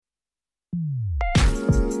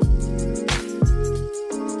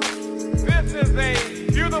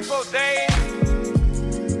beautiful day.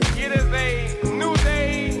 It is a new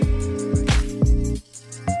day.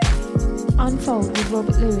 Unfold with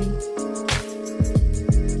Robert Louis.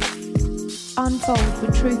 Unfold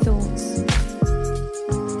with True Thoughts.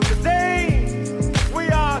 Today we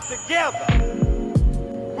are together.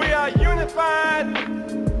 We are unified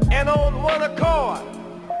and on one accord.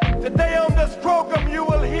 Today on this program you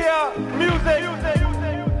will hear music.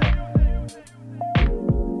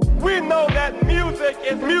 We know that music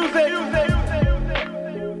is music.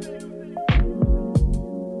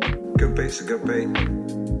 Good bass, good bass.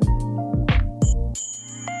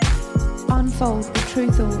 Unfold with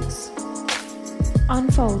True Thoughts.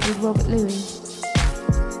 Unfold with Robert Louis.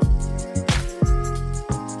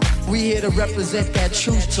 We here to represent that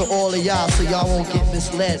truth to all of y'all so y'all won't get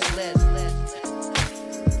misled.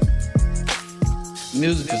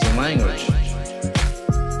 Music is a language.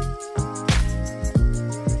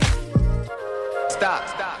 Stop.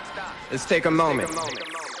 Let's take a moment.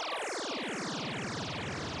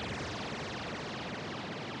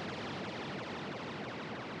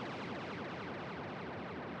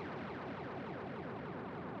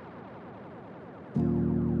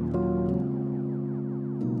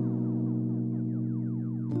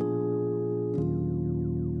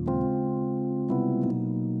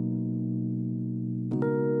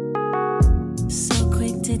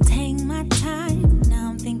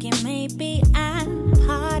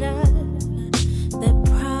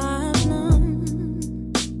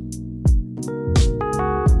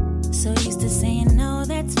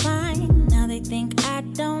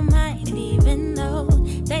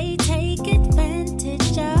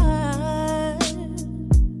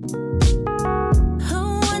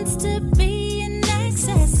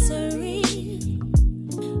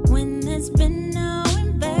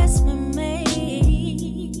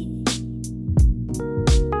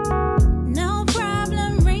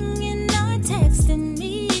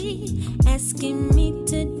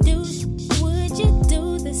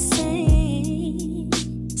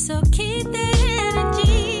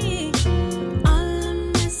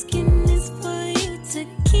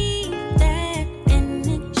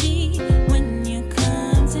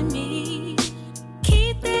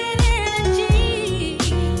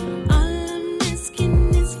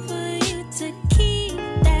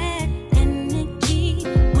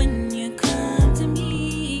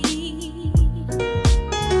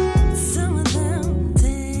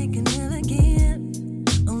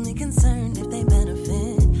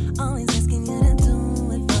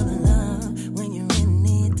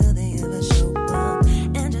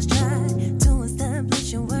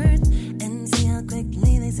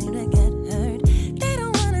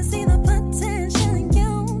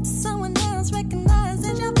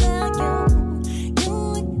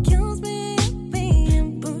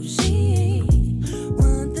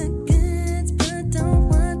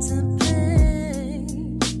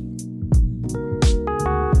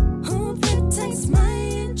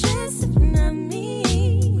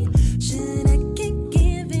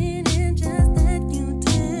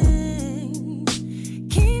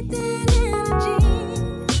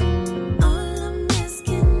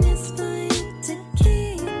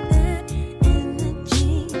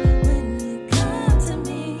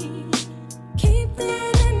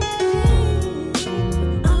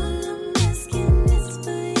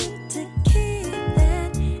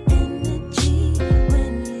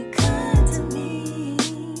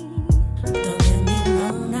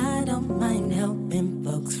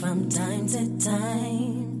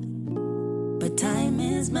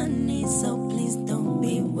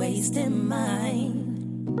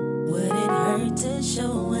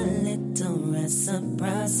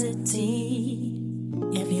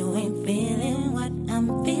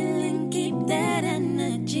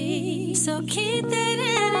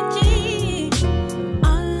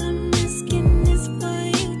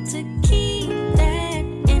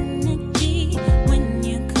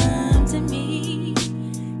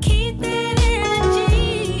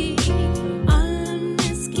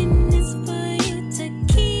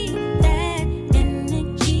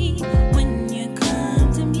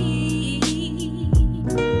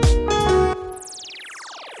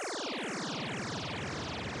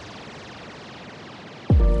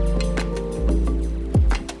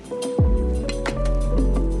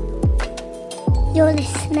 You're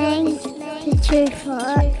listening to True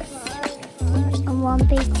Thoughts on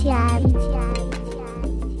 1BTM.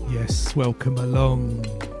 Yes, welcome along.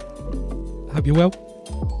 Hope you're well.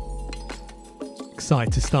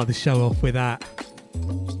 Excited to start the show off with that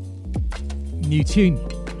new tune.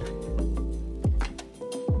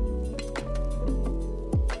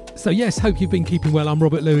 So yes, hope you've been keeping well. I'm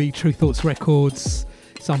Robert Louis, True Thoughts Records.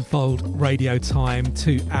 It's Unfold Radio Time,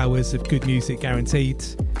 2 hours of good music guaranteed.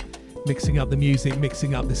 Mixing up the music,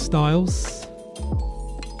 mixing up the styles.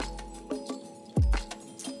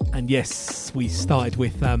 And yes, we started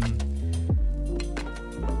with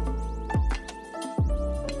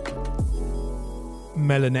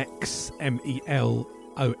Melonyx,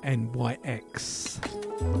 Melonyx.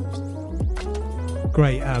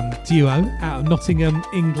 Great duo out of Nottingham,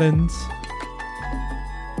 England.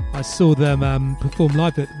 I saw them perform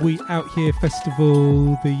live at We Out Here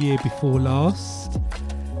Festival the year before last,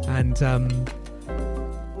 and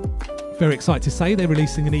very excited to say they're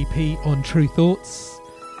releasing an EP on True Thoughts,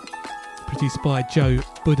 produced by Joe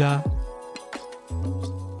Buddha.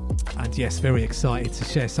 And yes, very excited to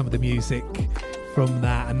share some of the music from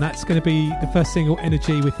that, and that's going to be the first single,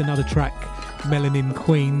 Energy, with another track, Melanin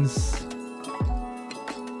Queens.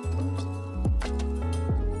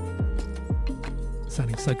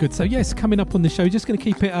 Sounding so good. So yes, coming up on the show, just going to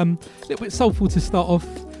keep it a little bit soulful to start off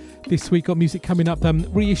this week. Got music coming up,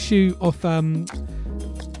 reissue of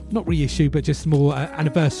not reissue but just more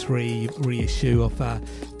anniversary reissue of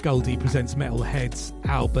Goldie Presents Metalhead's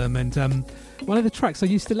album. And one of the tracks I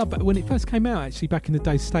used to love when it first came out, actually back in the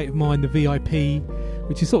day, State of Mind, the VIP,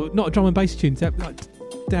 which is sort of not a drum and bass tune, like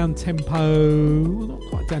down tempo, well, not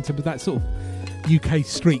quite down tempo, that sort of UK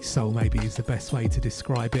street soul maybe is the best way to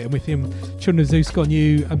describe it. And with him, Children of Zeus got a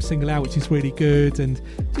new single out, which is really good, and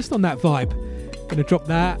just on that vibe, gonna drop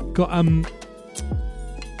that. Got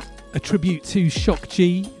a tribute to Shock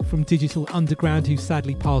G from Digital Underground, who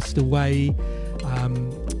sadly passed away.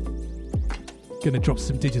 Gonna drop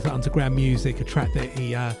some Digital Underground music, a track that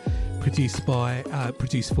he produced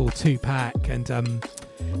for Tupac. And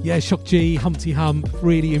yeah, Shock G, Humpty Hump,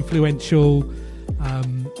 really influential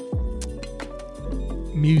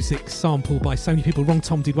music sampled by so many people. Wrong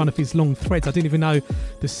Tom did one of his long threads. I didn't even know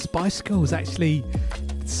the Spice Girls actually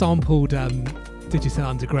sampled Digital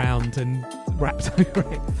Underground and rapped over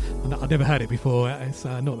it. I've never heard it before. It's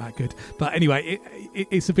not that good, but anyway,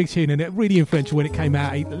 it's a big tune, and it really influential when it came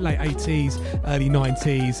out, late 80s, early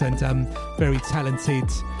 90s, and very talented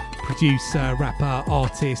producer, rapper,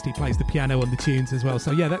 artist. He plays the piano on the tunes as well.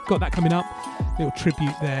 So yeah, got that coming up, little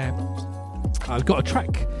tribute there. I've got a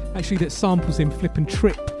track actually that samples in Flip and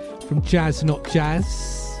Trip from Jazz Not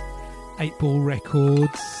Jazz, 8 Ball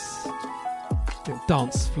Records. Little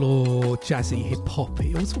dance floor, jazzy hip hop,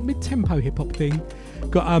 it was a mid-tempo hip hop thing.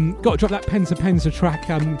 Got to drop that Penza track.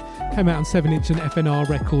 Came out on 7-inch and FNR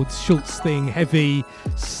Records. Schultz thing, heavy,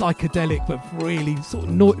 psychedelic, but really sort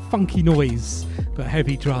of funky noise, but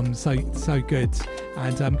heavy drums. So good.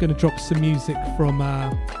 And I'm going to drop some music from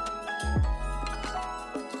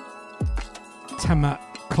Tamat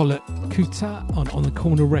Collet Kuta on the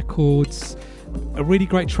Corner Records. A really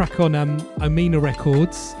great track on Omina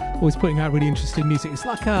Records. Always putting out really interesting music. It's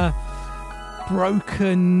like a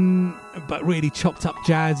broken but really chopped up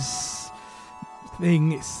jazz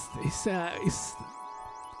thing. It's I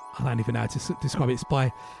don't even know how to describe it. It's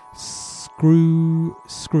by Screw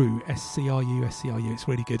SCRU. It's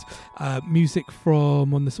really good. Music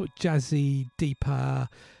from on the sort of jazzy, deeper,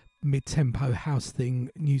 mid-tempo house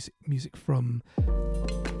thing. Music from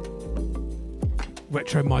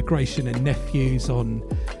Retro Migration and Nephews on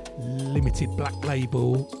Limited Black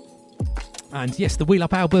Label. And yes, the Wheel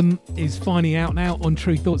Up album is finally out now on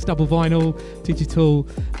True Thoughts double vinyl, digital,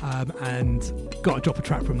 and got to drop a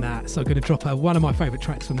track from that. So I'm going to drop one of my favourite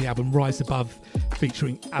tracks from the album, Rise Above,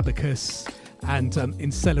 featuring Abacus. And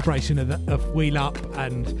in celebration of Wheel Up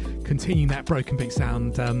and continuing that broken beat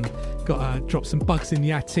sound, got to drop some Bugs in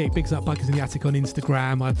the Attic. Bigs up Bugs in the Attic on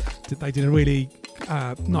Instagram. They did a really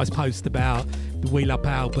nice post about the Wheel Up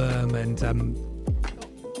album and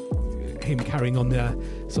him carrying on the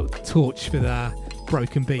sort of torch for the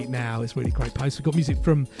broken beat now. It's a really great post. We've got music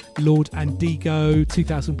from Lord and Digo,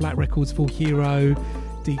 2000 Black Records for Hero.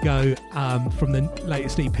 Digo from the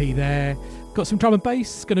latest EP there. Got some drum and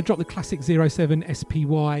bass. Going to drop the classic 07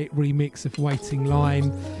 SPY remix of Waiting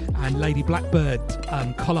Line, and Lady Blackbird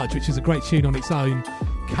Collage, which is a great tune on its own.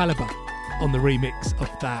 Caliber on the remix of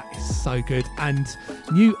that is so good. And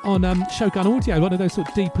new on Shogun Audio, one of those sort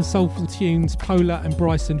of deeper soulful tunes, Polar and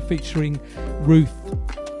Bryson featuring Ruth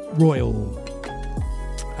Royal.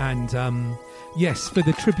 And yes, for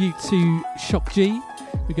the tribute to Shock G,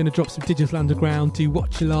 we're going to drop some Digital Underground, Do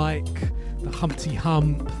What You Like, the Humpty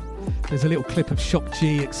Hump. There's a little clip of Shock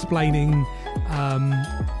G explaining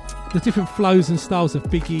the different flows and styles of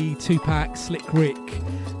Biggie, Tupac, Slick Rick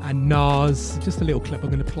and Nas. Just a little clip, I'm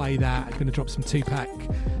going to play that. I'm going to drop some Tupac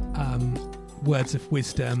Words of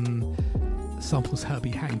Wisdom, samples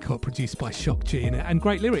Herbie Hancock, produced by Shock G, and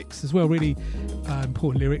great lyrics as well, really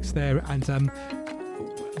important lyrics there. And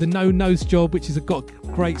the No Nose Job, which has got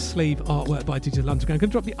great sleeve artwork by Digital Underground. I'm going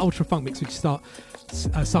to drop the Ultra Funk mix, which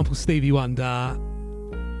samples Stevie Wonder,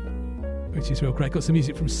 which is real great. Got some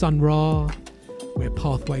music from Sun Ra, where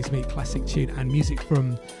Pathways meet classic tune, and music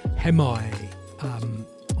from Hemai on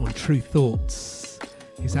True Thoughts.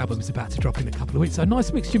 His album is about to drop in a couple of weeks. So a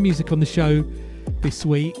nice mixture of music on the show this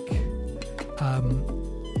week. And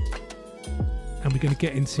we're going to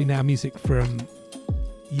get into now music from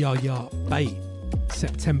Yaya Bate,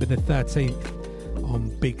 September the 13th on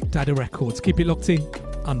Big Dada Records. Keep it locked in.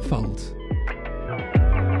 Unfold.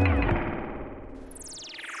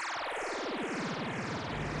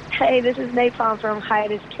 Hey, this is Napalm from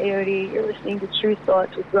Hiatus Coyote. You're listening to True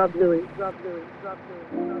Thoughts with Rob Louie.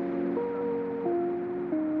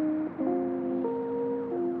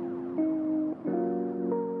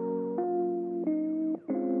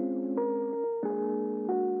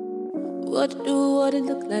 What to do, what it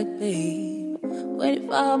look like, babe? When it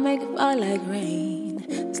fall, make it fall like rain.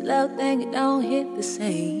 This love thing, it don't hit the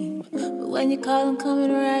same. But when you call, I'm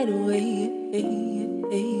coming right away.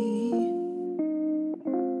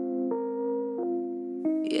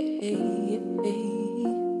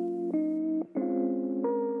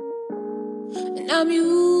 And I'm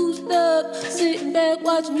used up, sitting back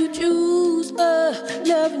watching you choose her.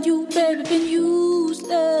 Loving you, baby, been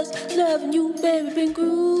useless. Loving you, baby, been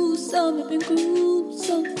gruesome, baby.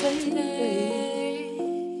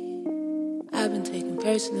 I've been taking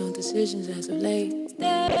personal decisions as of late.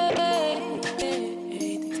 I've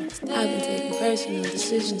been taking personal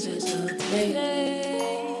decisions as of late.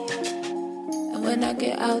 And when I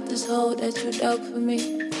get out this hole that you dug for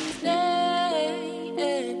me,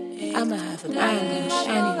 I'ma have a brand new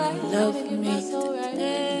shiny new love for me.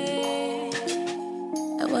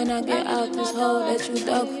 And when I get out this hole that you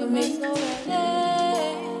dug for me,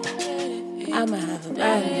 I'ma have a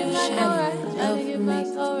brand new shiny new love for me.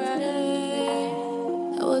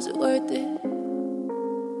 Now was it worth it?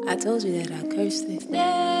 I told you that I cursed it.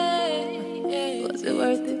 Was it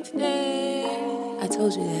worth it? I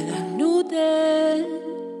told you that I knew then,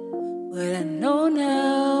 what I know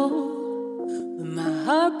now. When my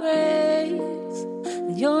heart breaks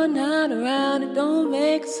and you're not around, it don't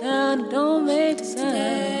make a sound, it don't make a sound.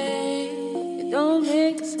 It don't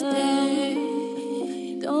make a sound.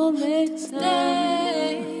 It don't make a sound.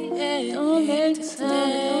 It don't make a sound.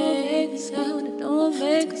 It don't make a sound. It don't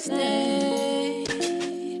make a sound.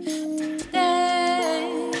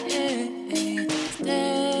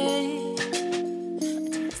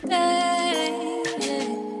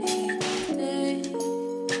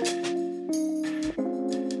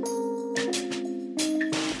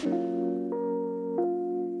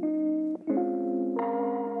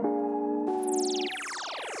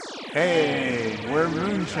 Hey, we're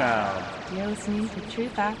Moonchild. You're listening to True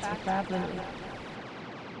Facts with Rob Louie.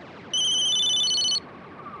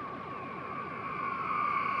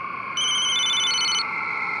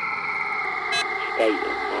 State of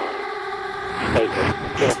mind. State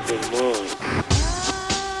of fucking mind.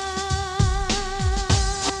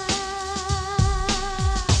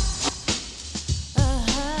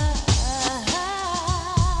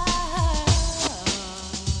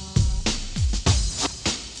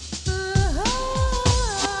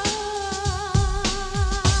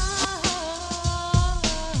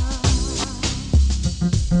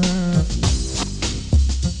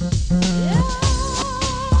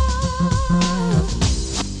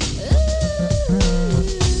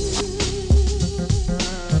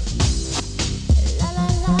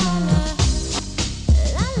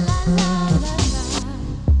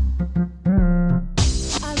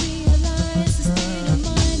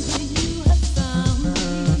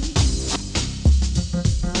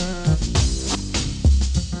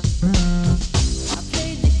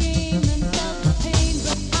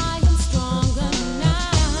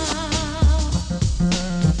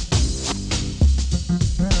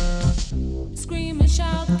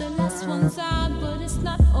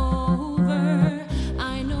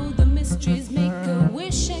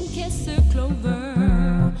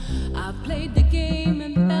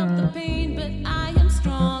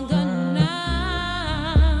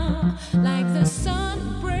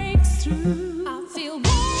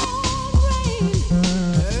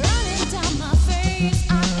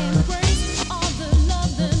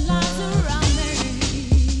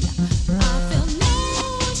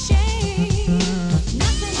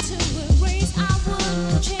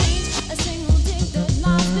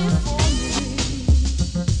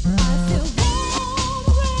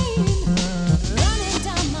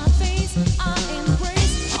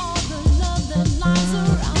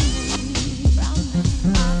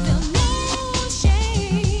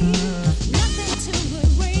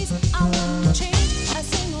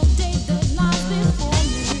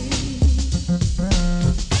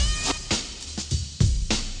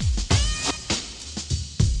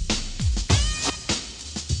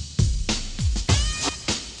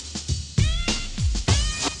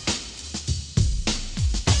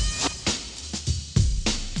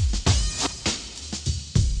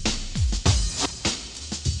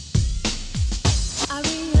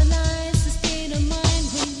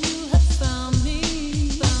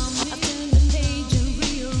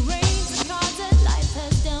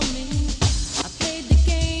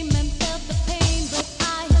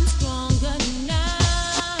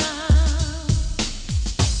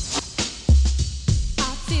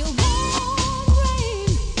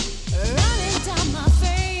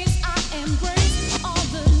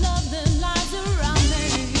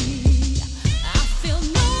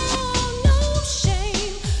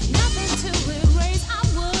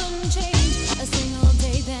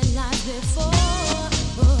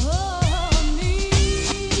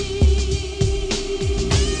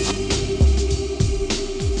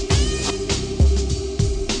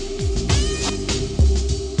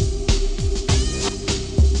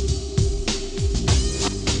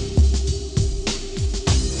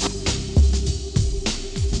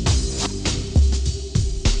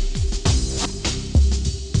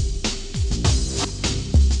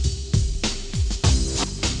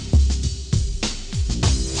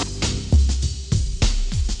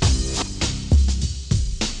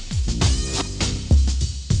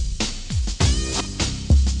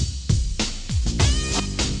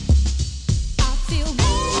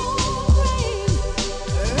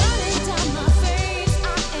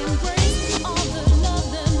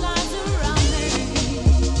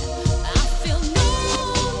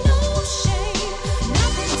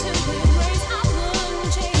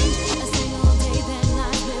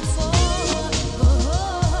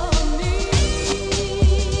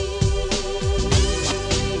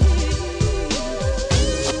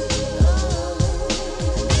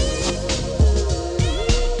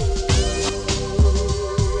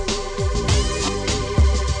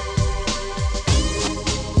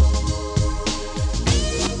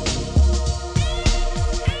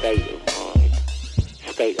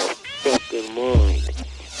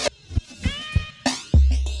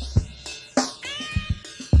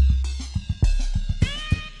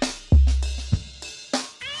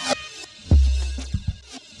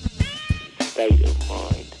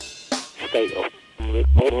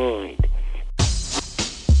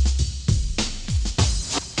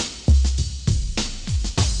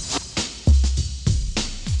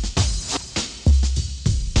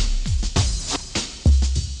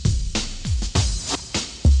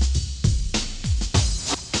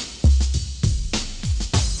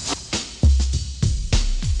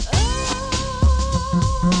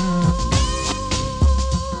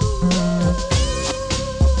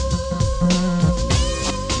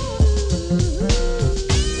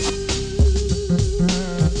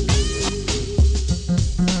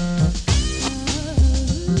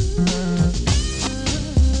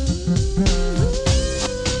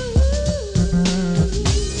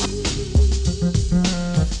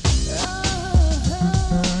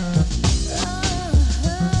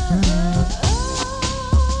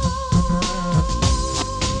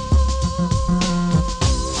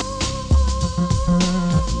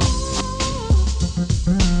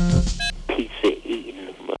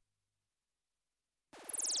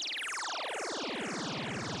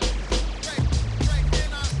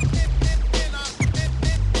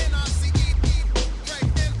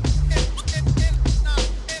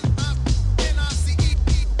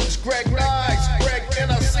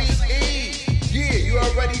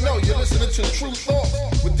 Listen, True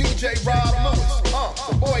Thoughts with DJ Rob Lewis.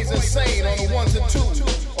 The boy's insane on the ones and twos.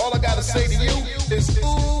 All I gotta say to you is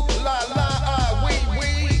ooh, la, la, ah, wee,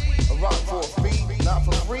 wee. A rock for a fee, not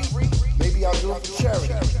for free. Maybe I'll do it for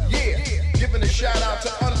charity. Yeah, giving a shout out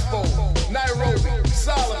to Unfold, Nairobi,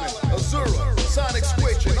 Solomon, Azura, Sonic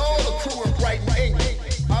Switch, and all the crew in Brighton, England.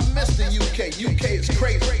 I miss the UK. UK is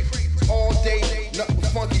crazy. All day, nothing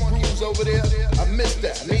but funky grooves over there. I miss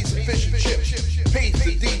that. I need some fish and chips. Peace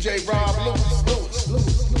to DJ Rob Lewis.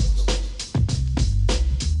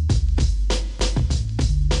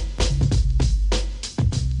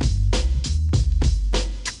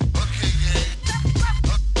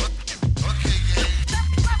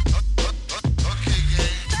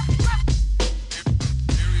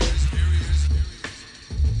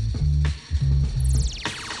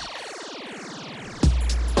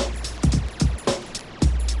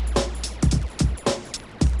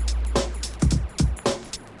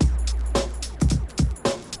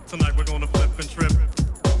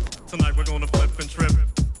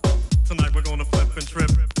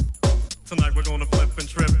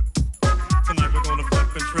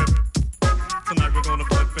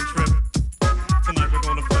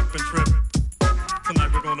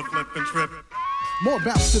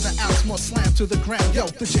 To the ground, yo,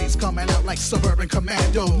 the J's coming out like Suburban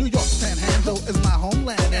Commando. New York's Panhandle is my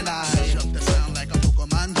homeland, and I shut the sound like a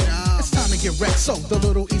Pokemon jam. It's time to get wrecked, so the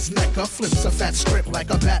Little East Mecca flips a fat strip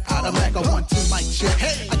like a bat out of Mecca. 1-2 mic check,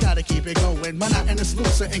 hey, I gotta keep it going. Monotonous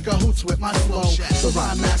loose in cahoots with my flow. The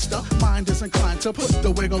rhyme master, mind is inclined to put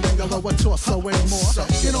the wiggle in the lower torso and more.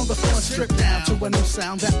 Get on the floor and strip down to a new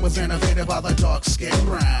sound that was innovated by the dark skin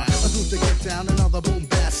brown. A group to get down, another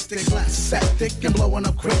bombastic, classic, and blowing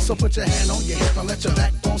up quick. So put your hand on your hip and let your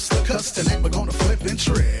backbone slip. 'Cause tonight we're gonna flip and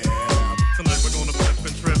trip. Tonight we're gonna flip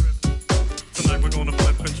and trip. Tonight we're gonna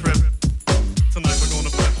flip and trip. Tonight we're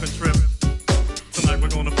gonna flip and trip. Tonight we're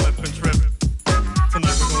gonna flip and trip. Tonight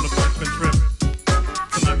we're gonna flip and trip.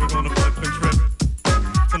 Tonight we're gonna flip and trip.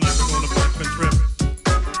 Tonight we're gonna flip and trip.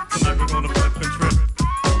 Tonight we're gonna flip and trip.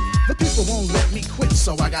 The people won't let me quit,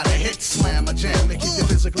 so I gotta hit, slam a jam to keep you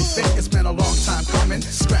physically fit. It's been a long time coming,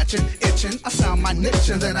 scratching, itching. I found my niche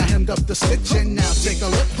and then I hemmed up the stitching. Now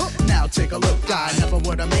take a look, I never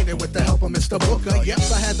would have made it with the help of Mr. Booker. Yep,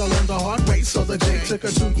 I had to learn the hard way, so the J took a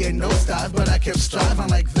 2-year nosedive, but I kept striving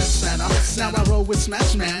like this and now I roll with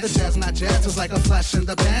Smash Man. The jazz, not jazz, is like a flash in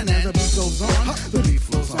the pan, and the beat goes on, the beat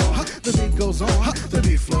flows on, the beat goes on, the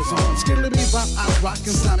beat flows on. Skiddly bop, I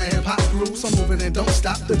rockin' sound of hip hop groove, so moving and don't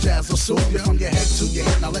stop. The jazz will soothe you from your head to your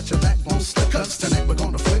hip. Now let your backbone slip, 'cause tonight we're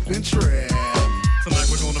gonna flip and trip. Tonight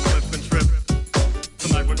we're gonna flip and trip.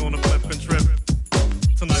 Tonight we're gonna flip and trip.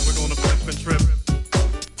 Tonight we're gonna flip and trip.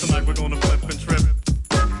 Tonight we're gonna flip and trip.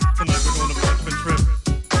 Tonight we're gonna flip and trip.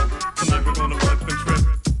 Tonight we're gonna flip and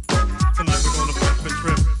trip. Tonight we're gonna flip and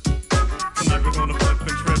trip. Tonight we're gonna flip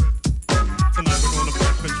and trip. Tonight we're gonna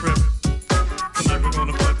flip and trip. Tonight we're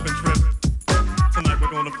gonna flip and trip. Tonight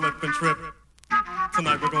we're gonna flip and trip.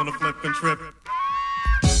 Tonight we're gonna flip and trip.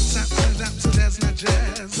 Tap to that to jazz, not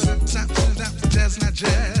jazz. Tap to that to jazz, not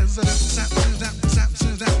jazz. Tap to that to tap to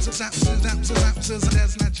that to tap to that to tap to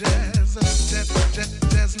jazz, not jazz. Jazz,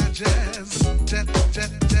 jazz, not jazz. Jazz,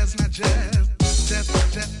 jazz, not jazz. Jazz,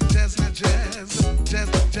 jazz, not jazz. Jazz,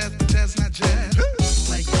 jazz, not jazz.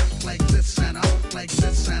 Like this and up, like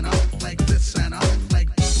this and up, like this and up, like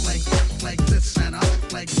this and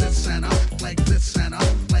up, like this and up, like this and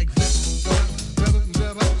up, like this.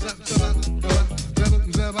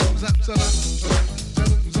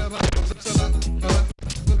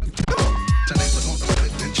 Tonight we're gonna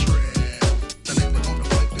flip and trip. Tonight we're gonna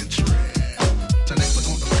flip and trip. Tonight we're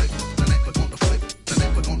gonna flip. Tonight we're gonna flip.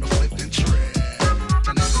 Tonight we're gonna flip and trip.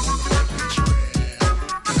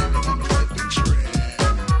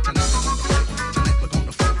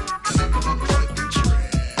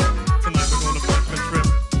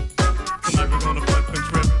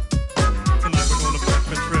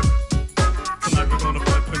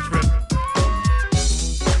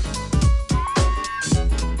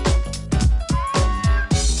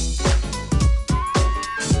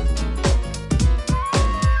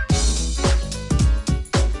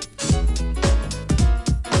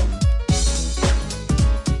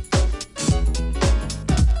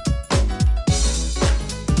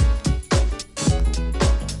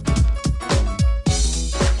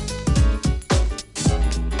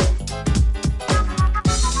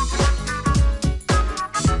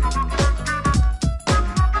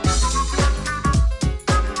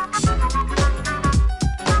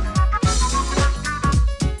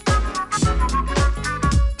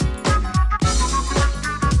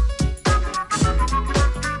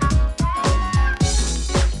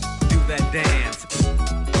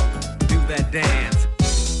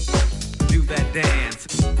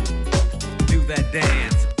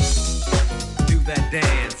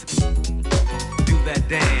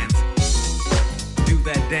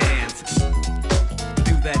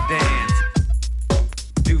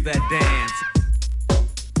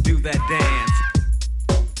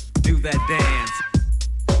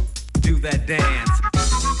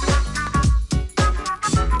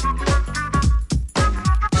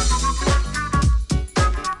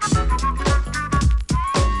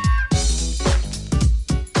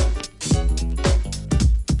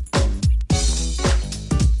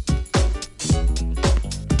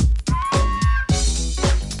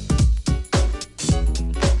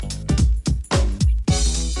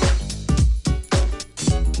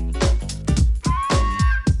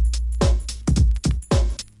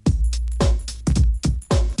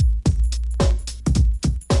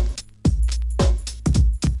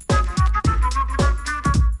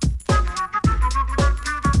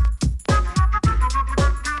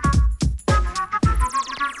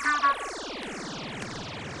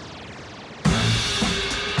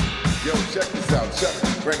 Check this out,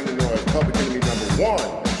 Chuck. Breaking the noise. Public Enemy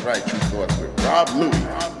 #1. That's right, True Thoughts with Rob Louie.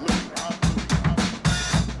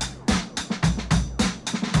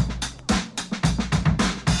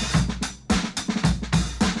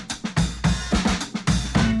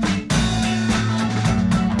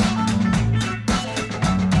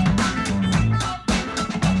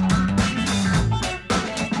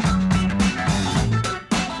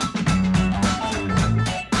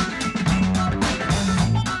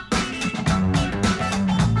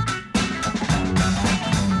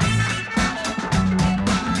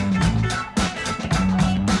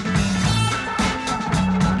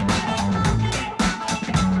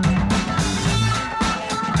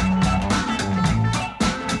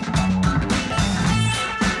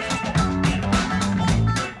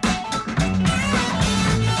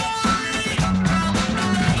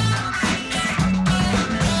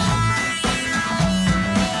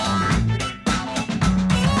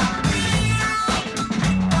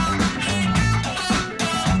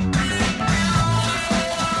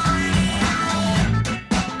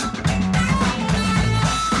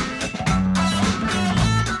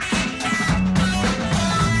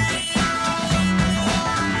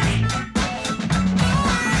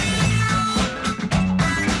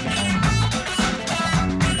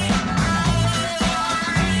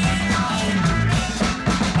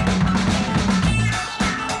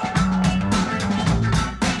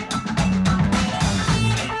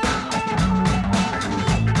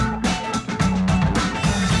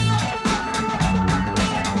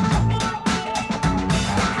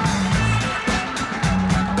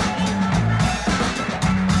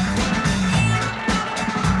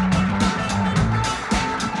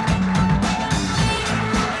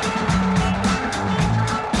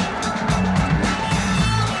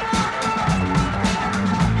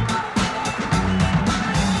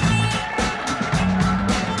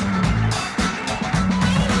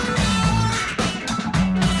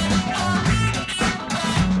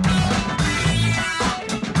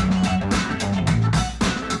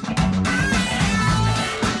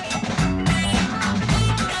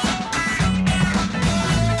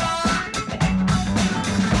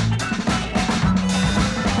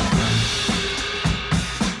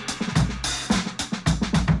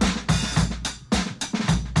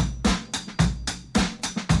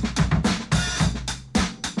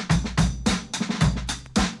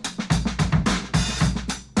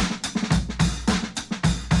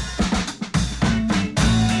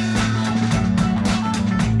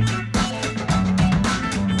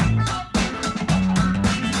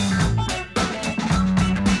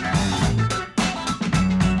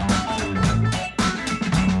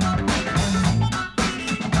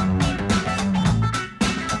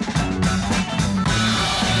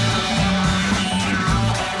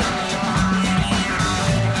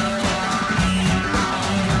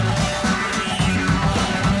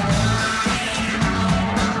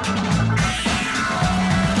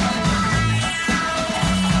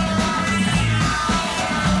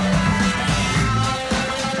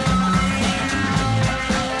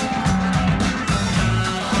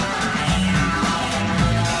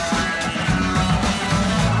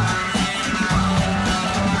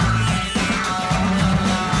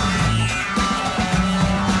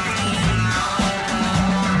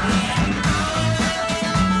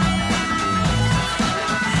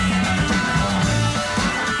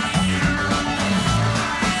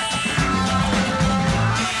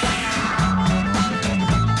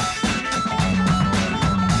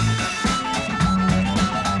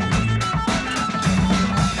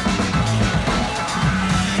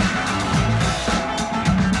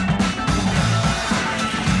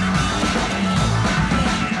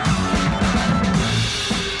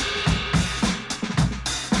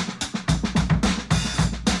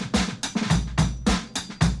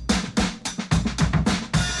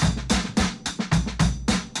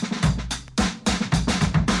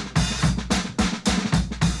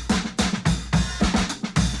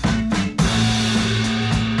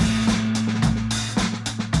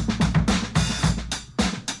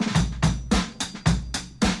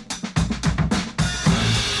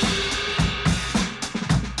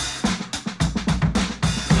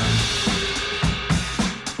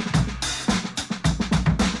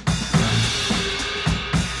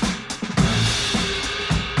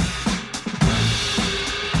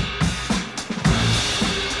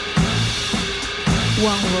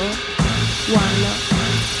 One world, one love,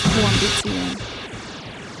 one BTM.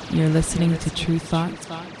 You're listening to True Thoughts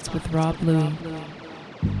with Rob Louie.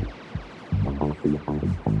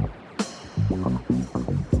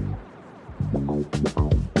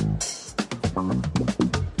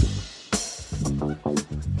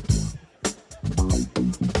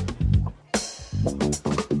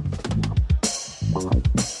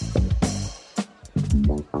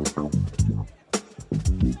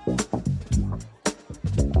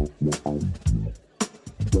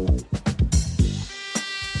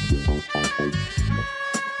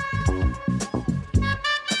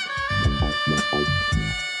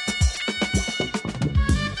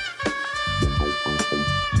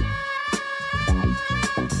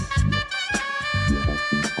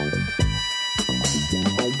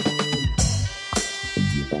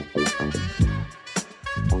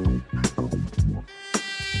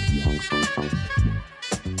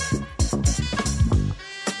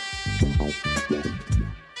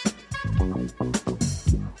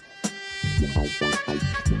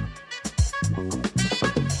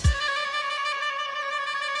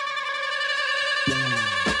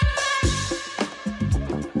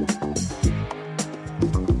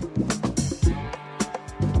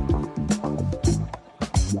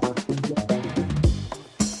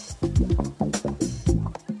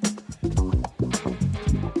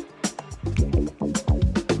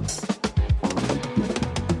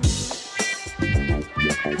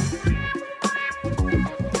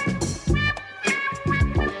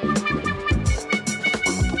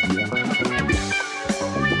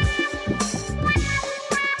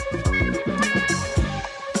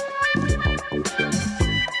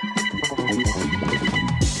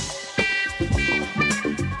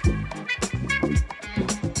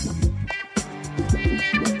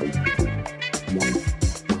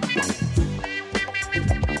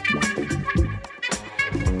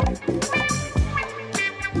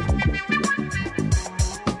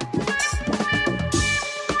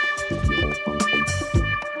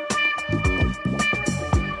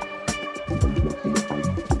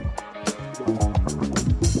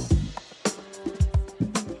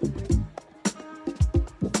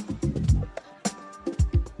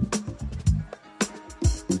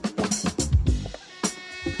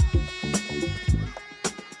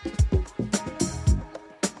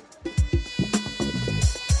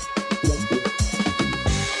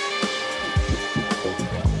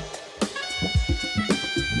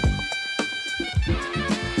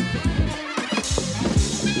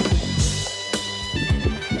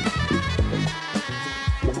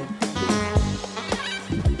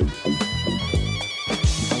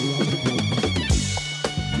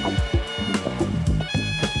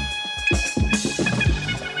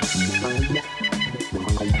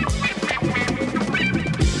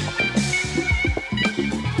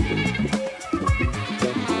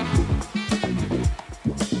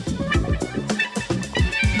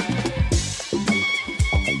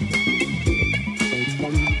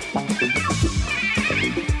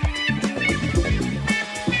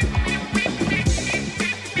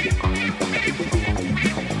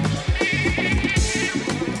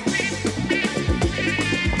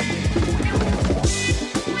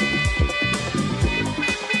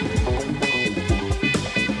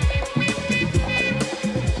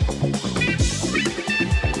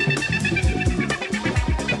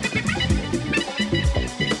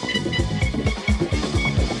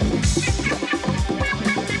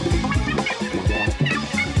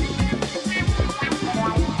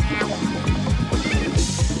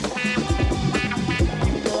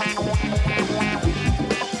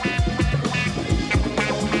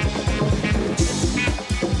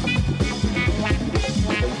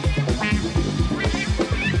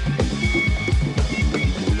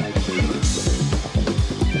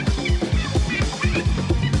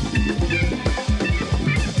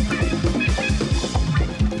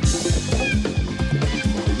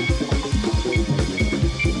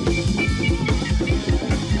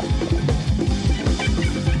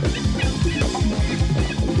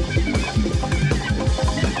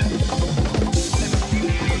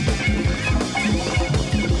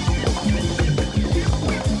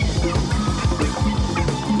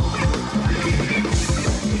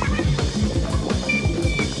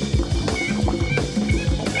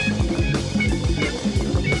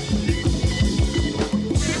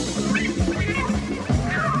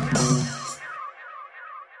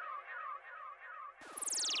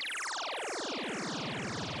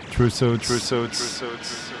 Trousseau.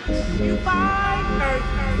 You find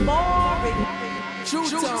earth boring.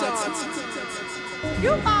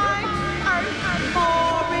 You find earth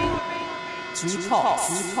boring. You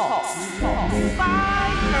find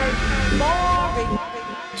earth boring.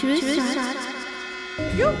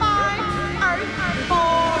 You find earth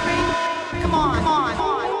boring. Come on, come on.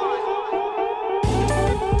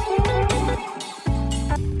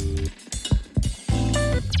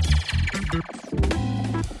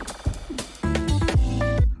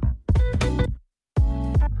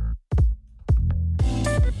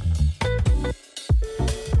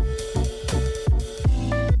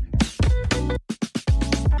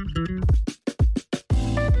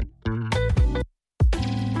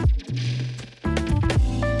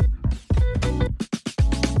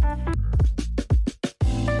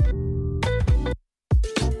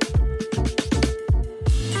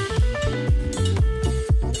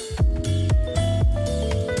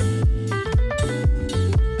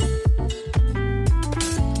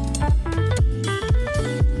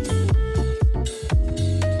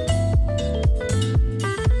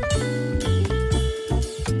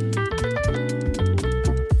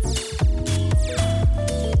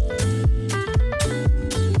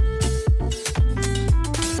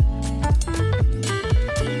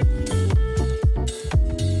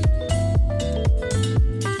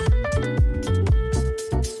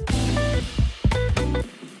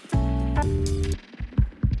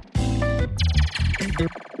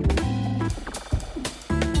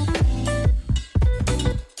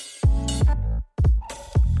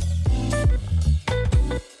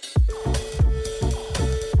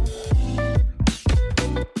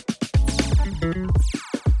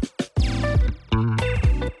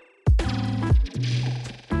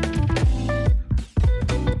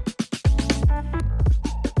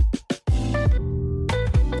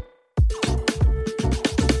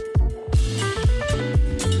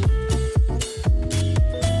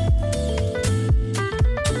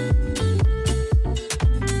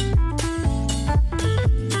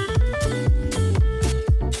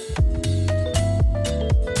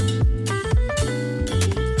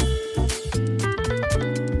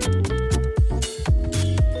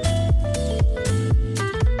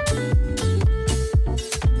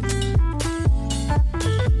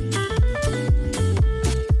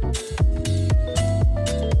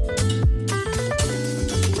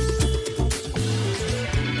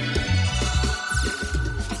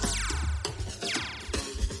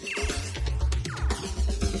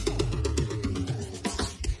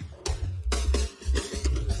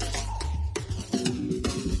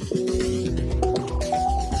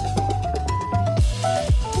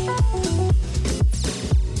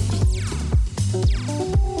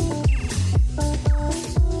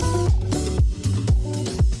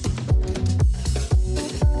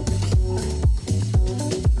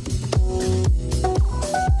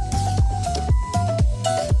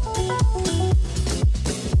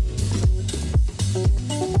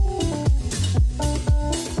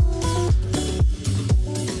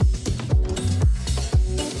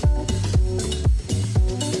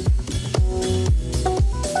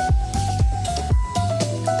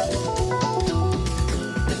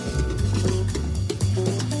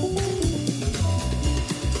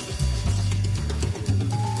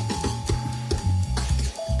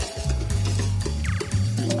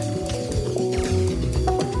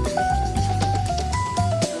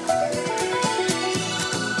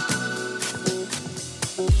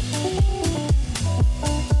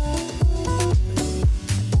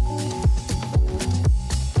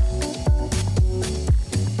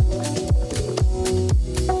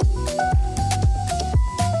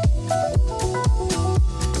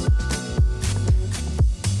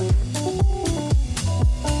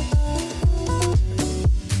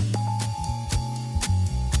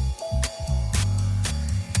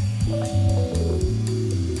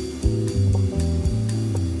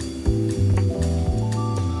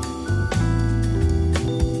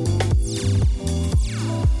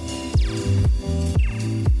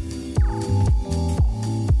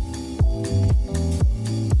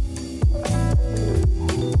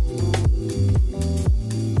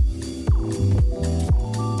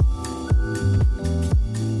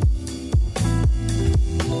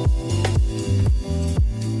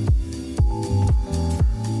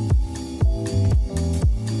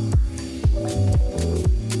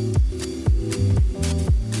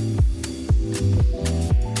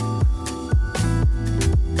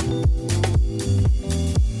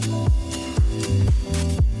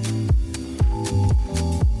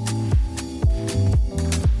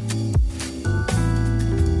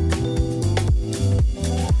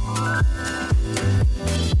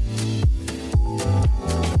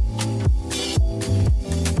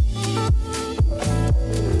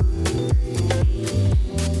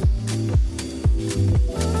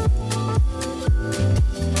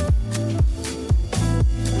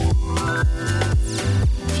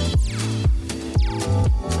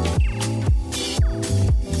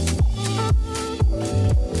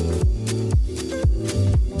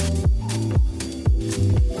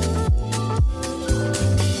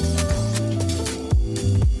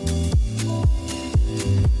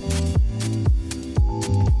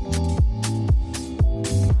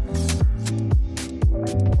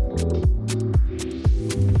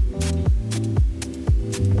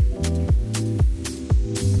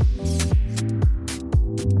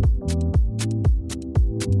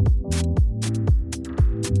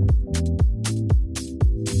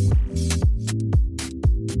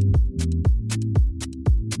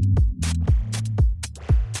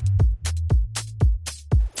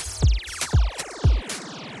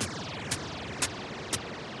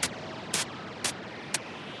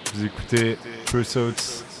 Vous écoutez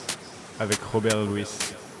Pursuits avec Robert Louis.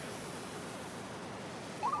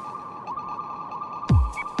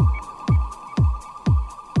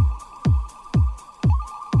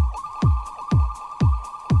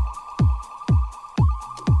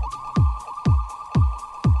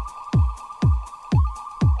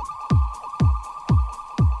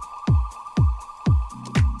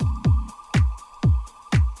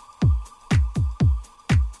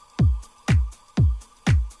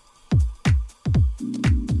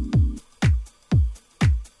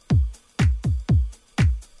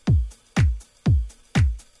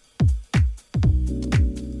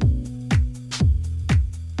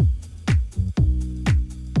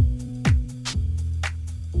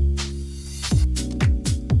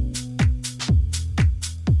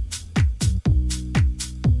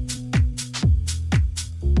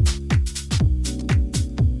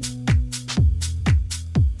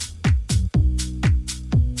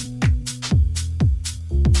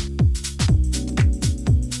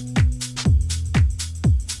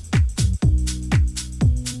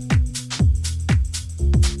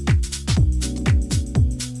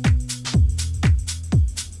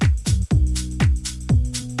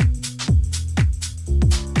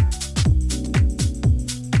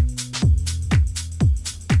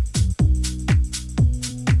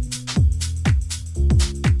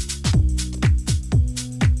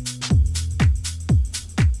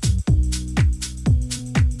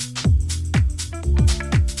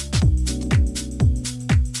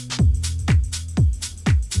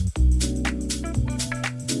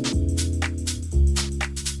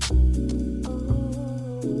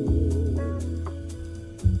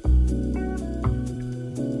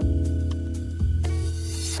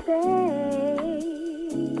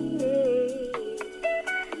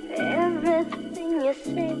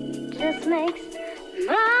 makes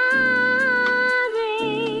my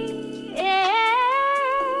dream, yeah.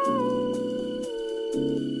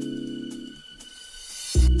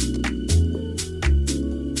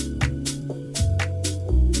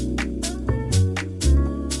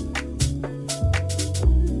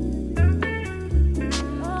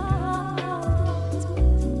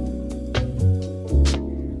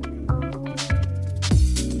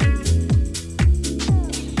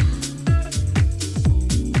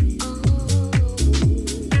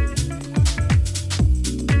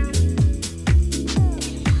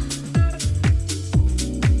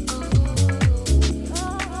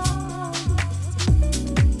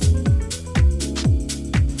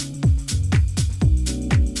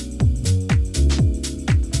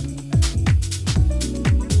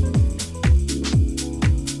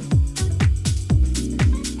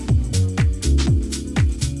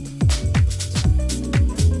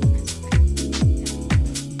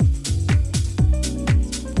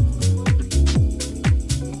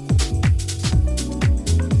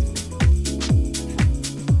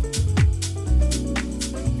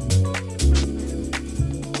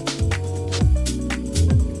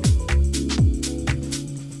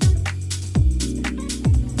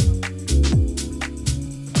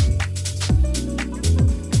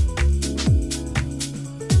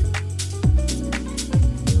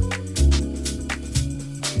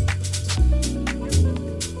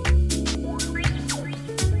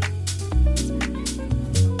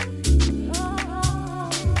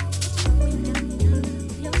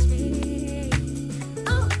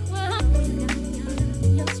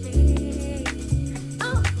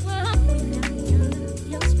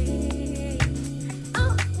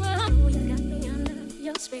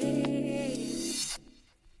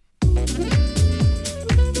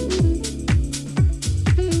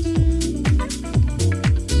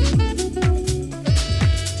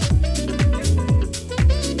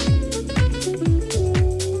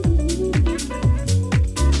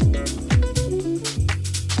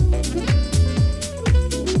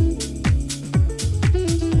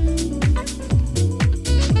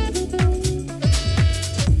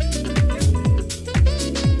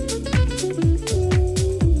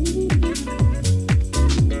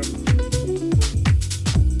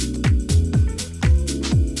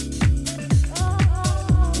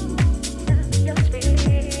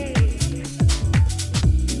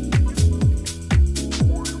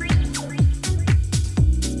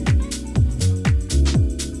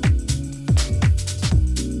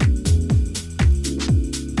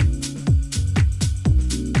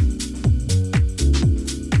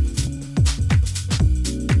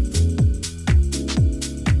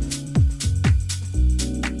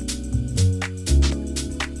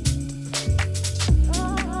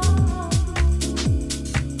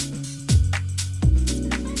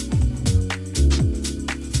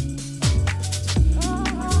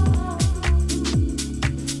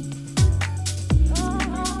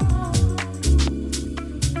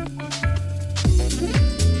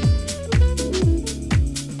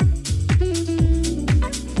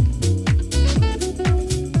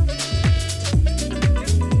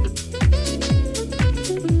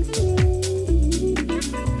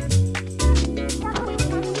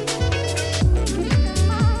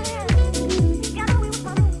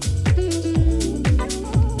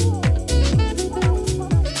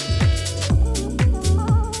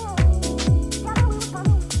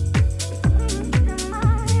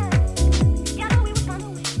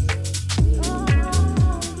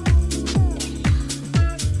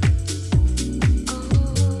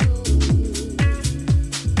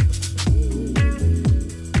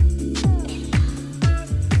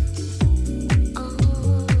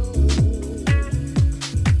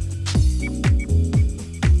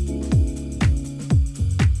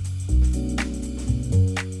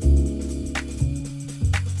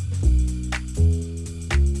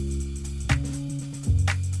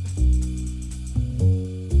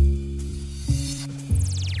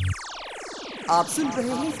 आप सुन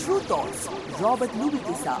रहे हैं true thoughts Robert Louis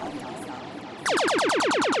के साथ।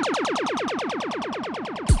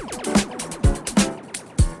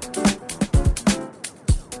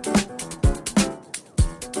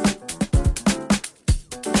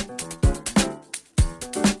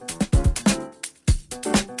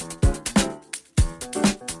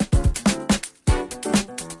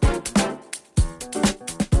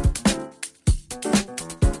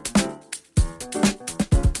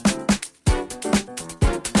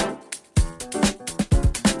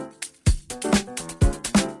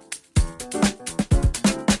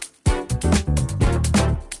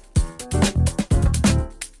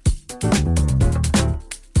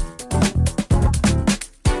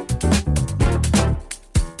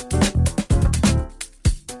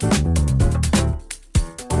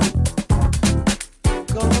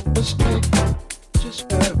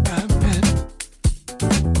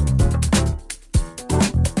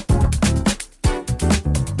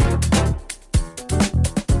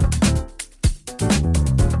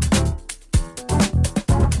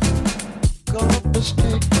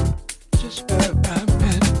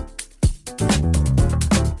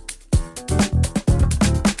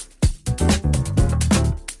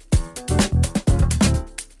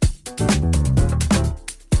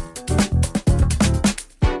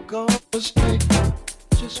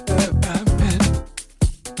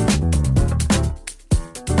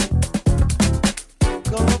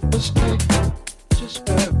 mistake, just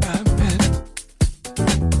where I'm at.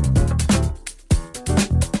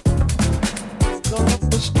 No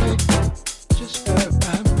mistake, just where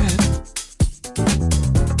I'm at.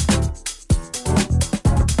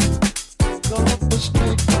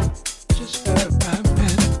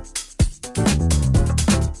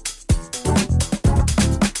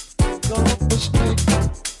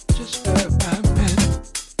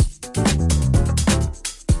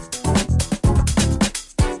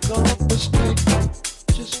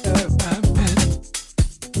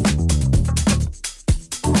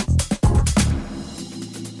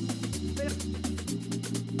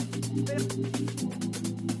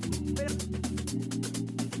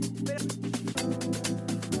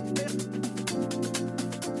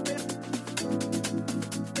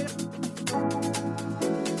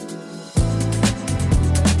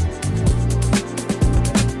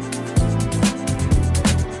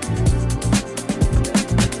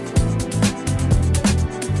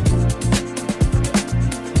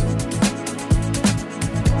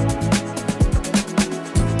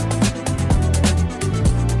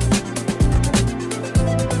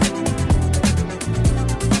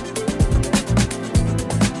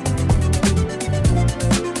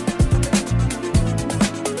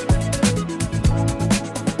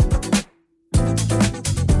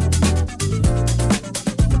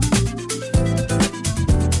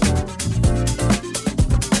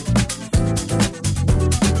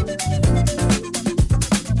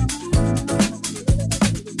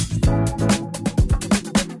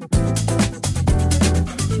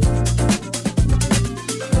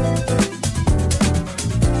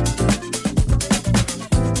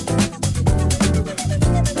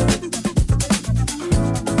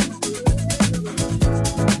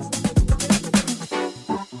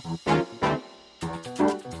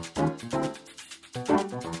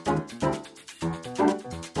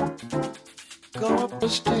 No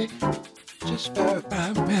mistake, just where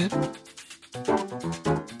I'm at.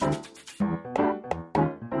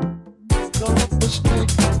 No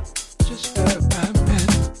mistake, just where I'm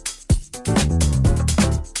at.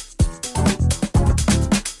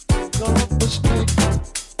 No mistake,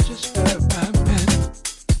 just where I'm at.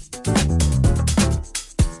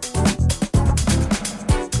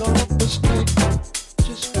 No mistake,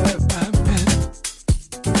 just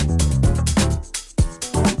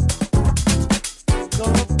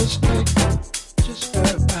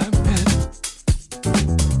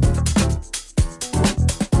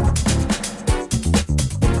I'm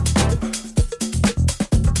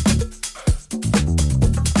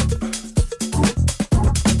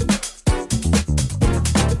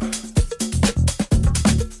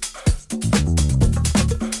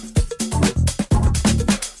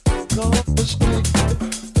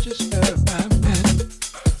at.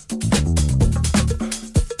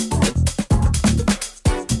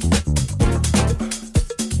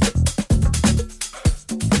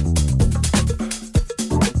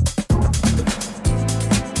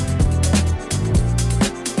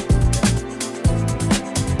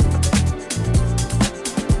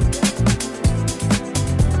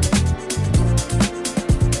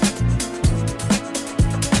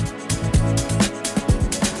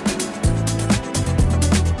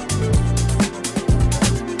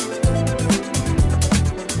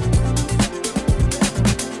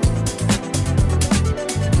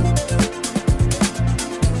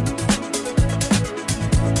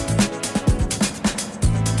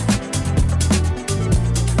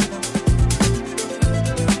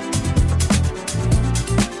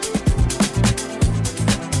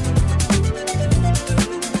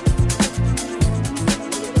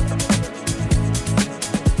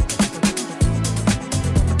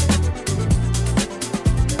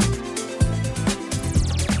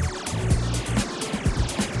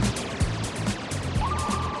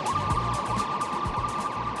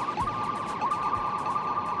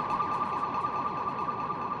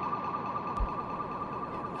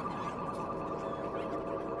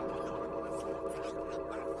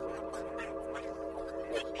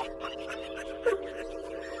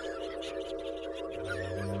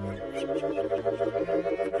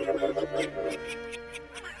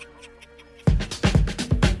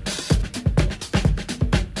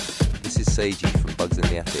 This is Seiji from Bugs in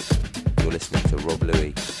the Attic. You're listening to Rob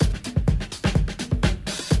Louie.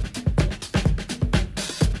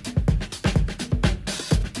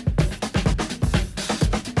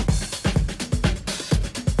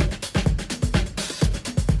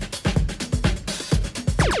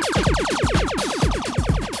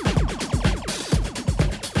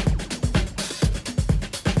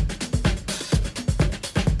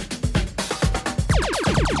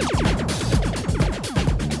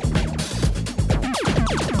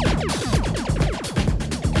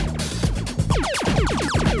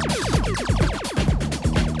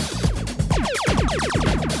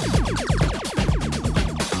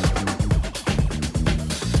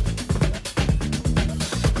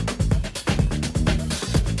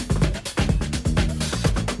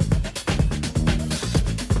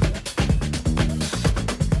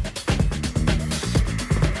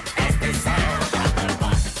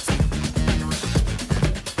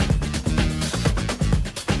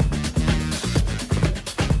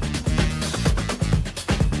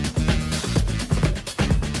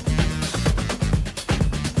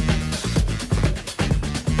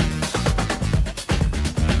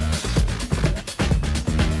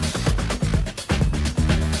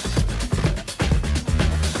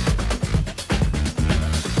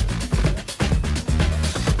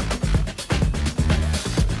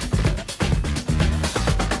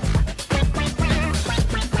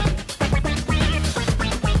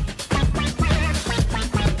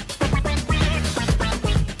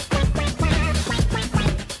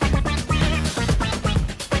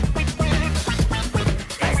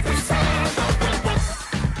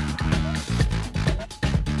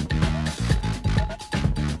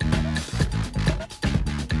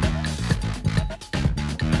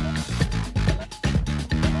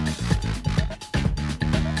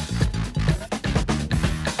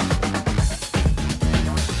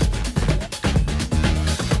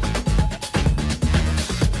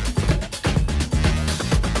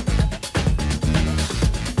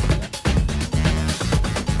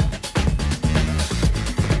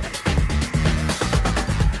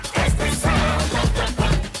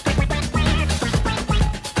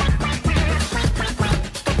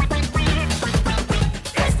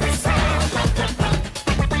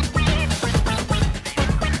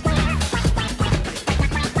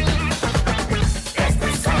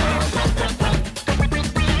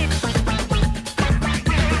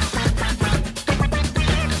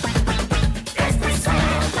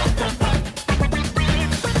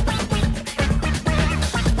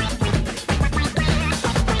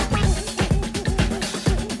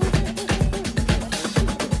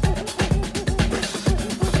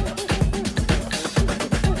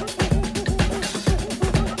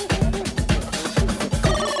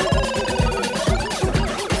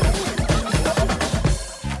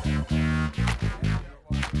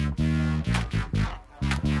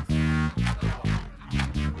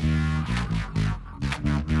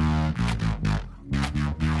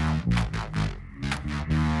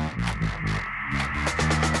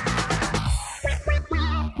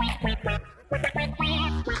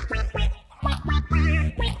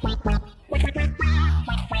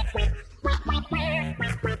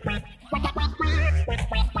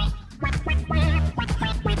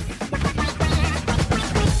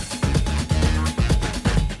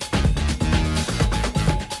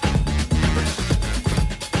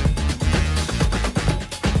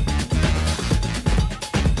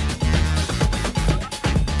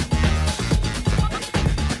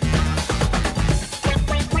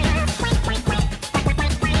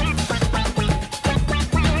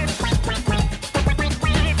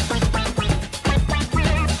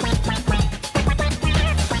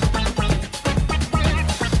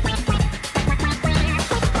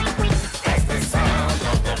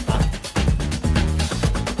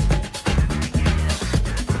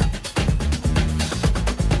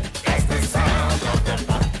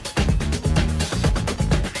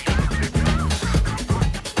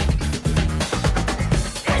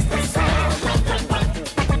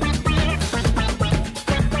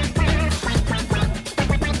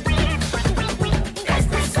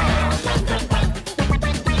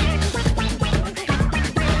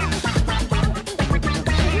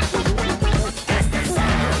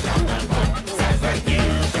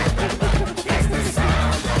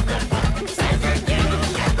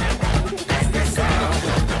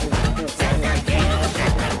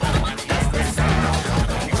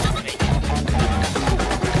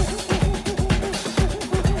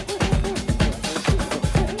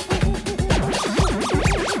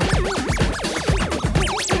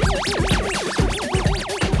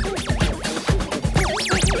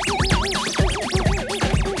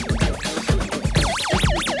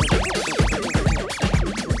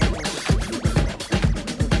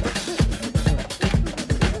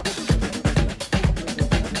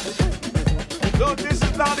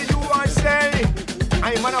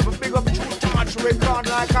 big up True Touch record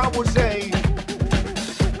like I would say.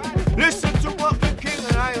 Listen to what the king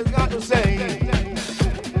and I have got to say.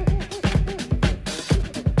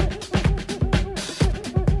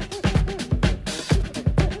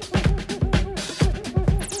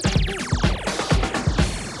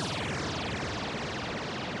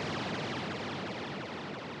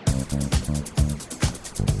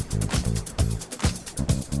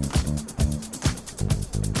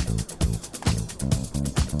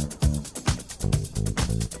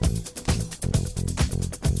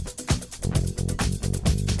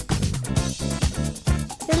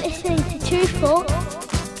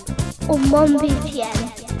 On 1BPM.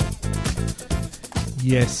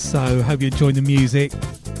 Yes, so hope you enjoyed the music.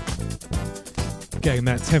 Getting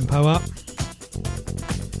that tempo up.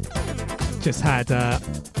 Just had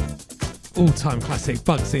all-time classic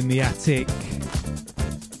Bugs in the Attic.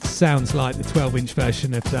 Sounds like the 12-inch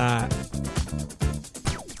version of that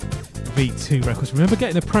V2 Records. Remember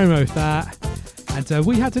getting a promo of that? And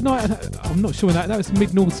we had a night, I'm not sure when that was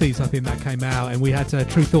mid-noughties I think that came out, and we had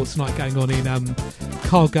True Thoughts night going on in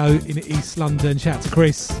Cargo in East London. Shout out to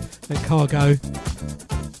Chris at Cargo.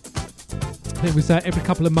 It was every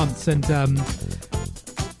couple of months, and I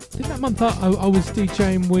think that month I was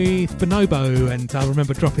DJing with Bonobo, and I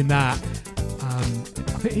remember dropping that. I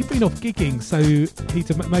think he'd been off gigging, so he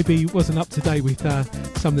maybe wasn't up to date with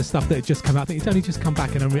some of the stuff that had just come out. I think he'd only just come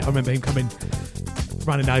back, and I remember him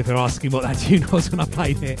running over asking what that tune was when I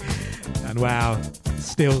played it. And wow,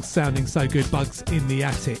 still sounding so good, Bugs in the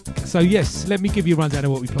Attic. So yes, let me give you a rundown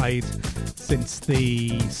of what we played since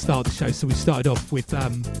the start of the show. So we started off with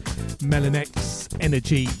Melanex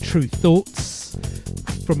Energy True Thoughts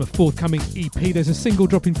from a forthcoming EP. There's a single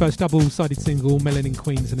dropping first, double-sided single, Melanin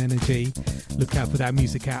Queens and Energy. Look out for that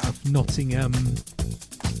music out of Nottingham.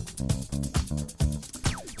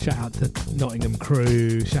 Shout out to Nottingham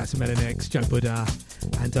crew, shout out to Melanex, Joe Buddha.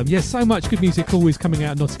 And yes, so much good music always coming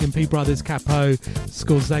out of Nottingham. P Brothers, Capo,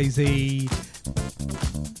 Scorsese,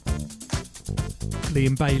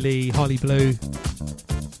 Liam Bailey, Harley Blue.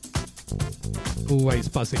 Always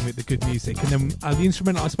buzzing with the good music. And then the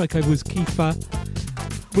instrumental I spoke over was Kiefer.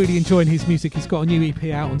 Really enjoying his music. He's got a new EP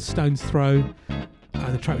out on Stone's Throw.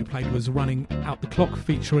 The track we played was Running Out the Clock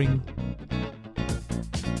featuring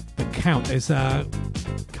The Count. There's a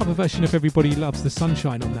cover version of Everybody Loves the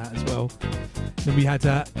Sunshine on that as well. Then we had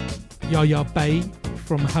Yaya Bay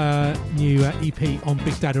from her new EP on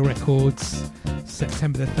Big Dada Records.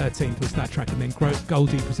 September the 13th was that track. And then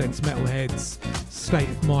Goldie presents Metalhead's State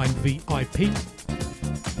of Mind VIP.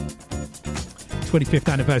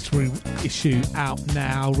 25th anniversary issue out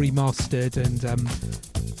now, remastered and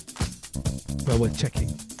well worth checking.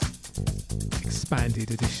 Expanded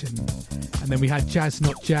edition. And then we had Jazz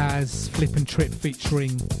Not Jazz, Flip and Trip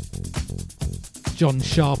featuring John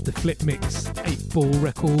Sharp, the Flip Mix, 8-Ball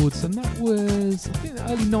Records, and that was, I think, the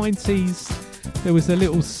early 90s. There was a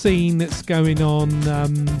little scene that's going on,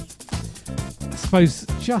 I suppose,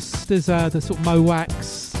 just as the sort of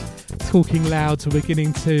Mowax, Talking Louds were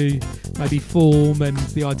beginning to maybe form, and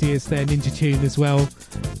the ideas there, Ninja Tune as well,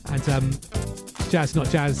 and Jazz Not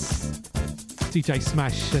Jazz, DJ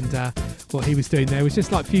Smash, and what he was doing there was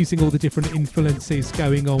just like fusing all the different influences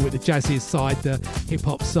going on with the jazziest side, the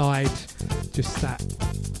hip-hop side, just that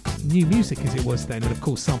new music as it was then, and of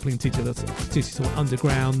course sampling digital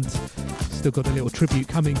underground. Still got a little tribute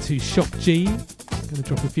coming to Shock G. Going to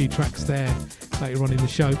drop a few tracks there later on in the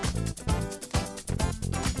show.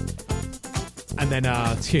 And then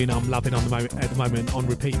a tune I'm loving at the moment on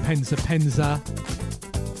repeat, Penza Penza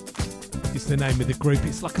is the name of the group.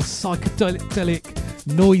 It's like a psychedelic,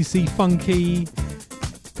 noisy, funky,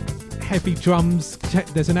 heavy drums.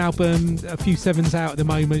 There's an album, a few sevens out at the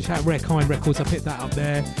moment. Shout out Rare Kind Records, I picked that up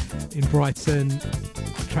there in Brighton.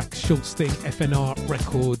 Track Schultz Thing, FNR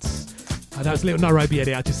Records. That was a little Nairobi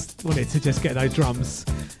edit. I just wanted to just get those drums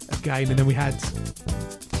again. And then we had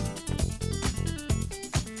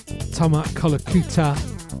Toma Kolakuta,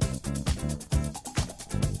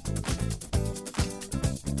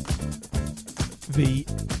 the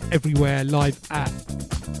Everywhere live at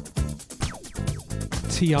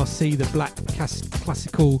TRC, the Black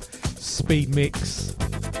Classical Speed Mix.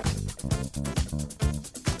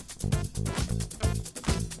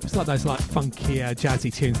 It's like those funky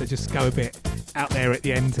jazzy tunes that just go a bit out there at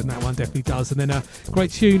the end, and that one definitely does. And then a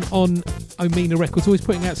great tune on Omena Records, always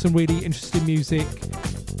putting out some really interesting music.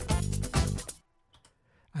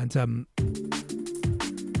 And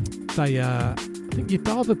they I think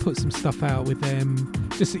Yadava put some stuff out with them.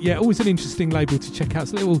 Just, yeah, always an interesting label to check out.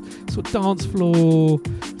 It's a little sort of dance floor,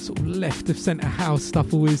 sort of left of centre house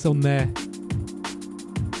stuff always on there.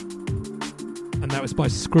 And that that was by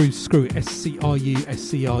Screw, SCRU,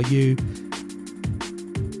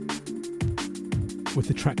 with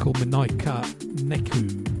the track called Manaika Neku.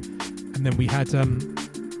 And then we had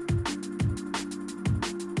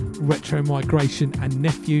Retro Migration and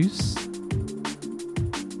Nephews,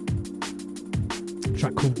 a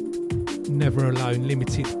track called Never Alone,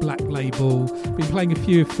 limited black label. Been playing a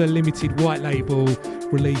few of the limited white label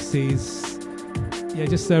releases. Yeah,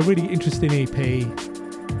 just a really interesting EP.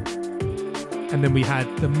 And then we had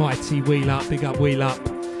the mighty Wheel Up, big up Wheel Up.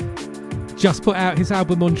 Just put out his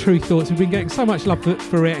album on True Thoughts. We've been getting so much love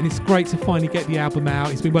for it, and it's great to finally get the album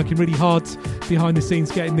out. He's been working really hard behind the scenes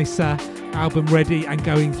getting this album ready and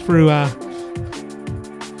going through I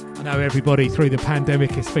know everybody through the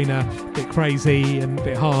pandemic, it's been a bit crazy and a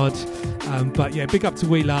bit hard, but yeah, big up to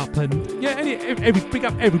Wheel Up, and yeah, big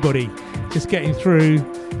up everybody just getting through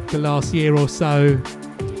the last year or so.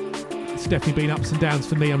 It's definitely been ups and downs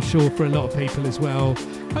for me, I'm sure for a lot of people as well.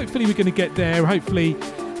 Hopefully we're going to get there, hopefully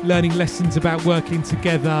learning lessons about working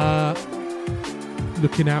together,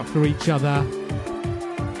 looking out for each other.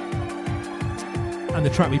 And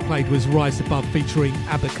the track we played was Rise Above featuring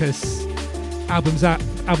Abacus.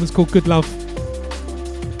 Album's called Good Love.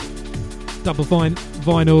 Double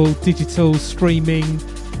vinyl, digital, streaming.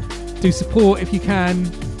 Do support if you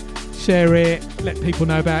can. Share it. Let people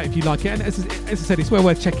know about it if you like it. And as I said, it's well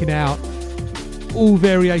worth checking out. All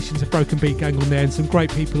variations of Broken Beat going on there, and some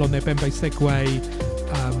great people on there. Bembe Segway,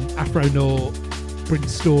 Afronaut, Bryn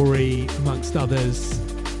Story, amongst others.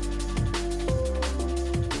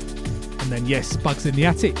 And then, yes, Bugs in the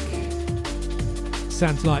Attic.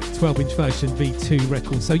 Sounds like 12-inch version V2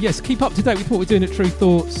 record. So, yes, keep up to date with what we're doing at True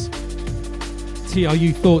Thoughts.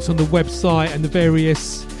 TRU Thoughts on the website and the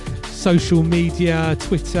various social media,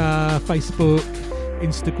 Twitter, Facebook,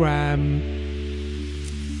 Instagram.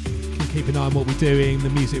 You can keep an eye on what we're doing, the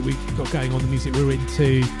music we've got going on, the music we're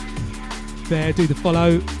into. There, do the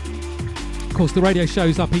follow. Of course, the radio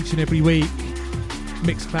show's up each and every week.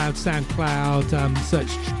 Mixcloud, SoundCloud, search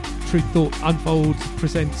True Thought Unfold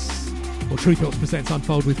presents, or True Thoughts presents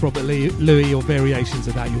Unfold with Robert Louis, or variations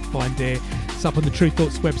of that you'll find there. It's up on the True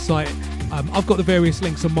Thoughts website. I've got the various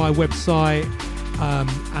links on my website, and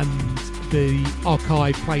the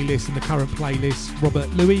archive playlist and the current playlist. Robert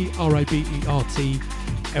Louis, RobertLuis,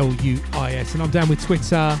 and I'm down with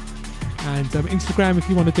Twitter and Instagram if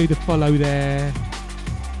you want to do the follow there.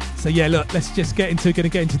 So yeah, look, let's just going to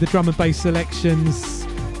get into the drum and bass selections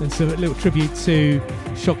and some little tribute to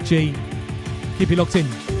Shock G. Keep it locked in.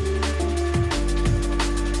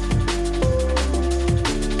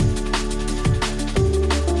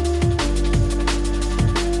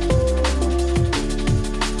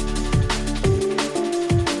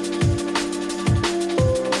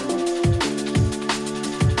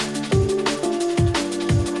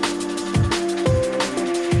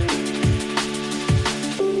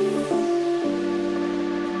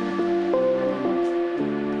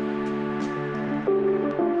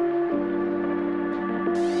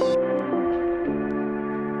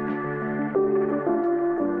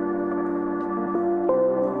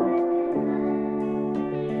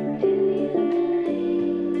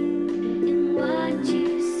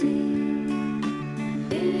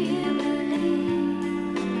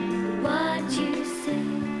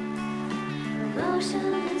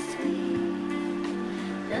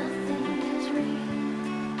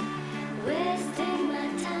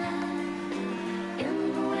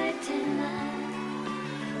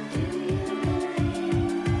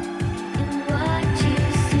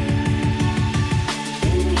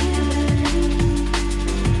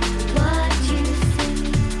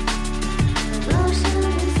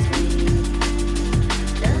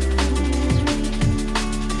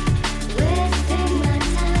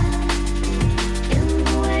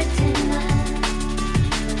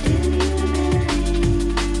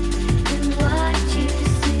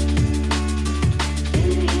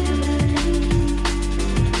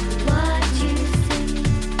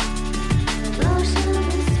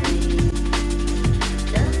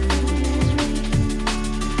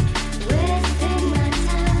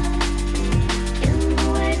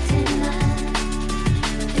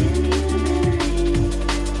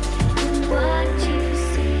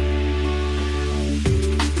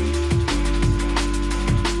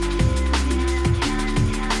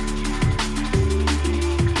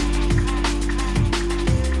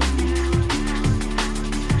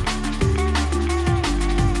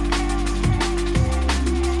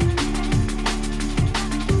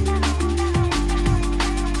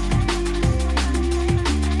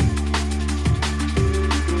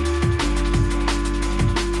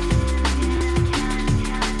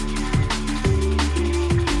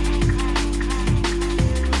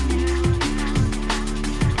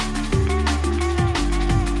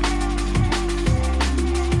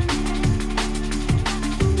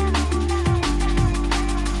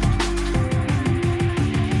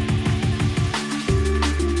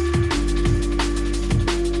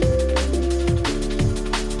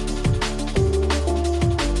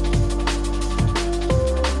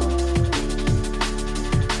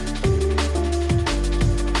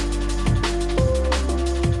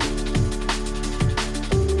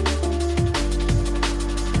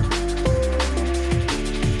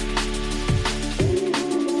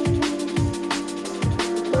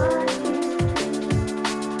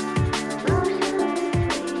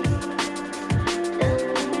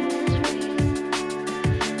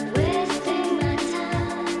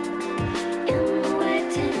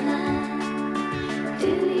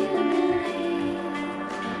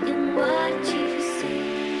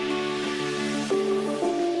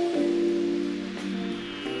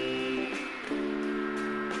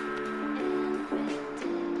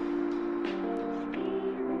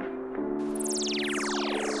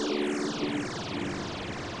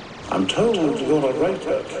 I'm told you're a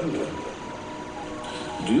writer too.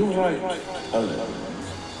 Do you write alone?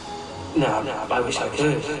 No, I wish I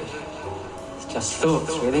could. It's just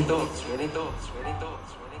thoughts, really.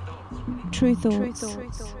 True Thoughts.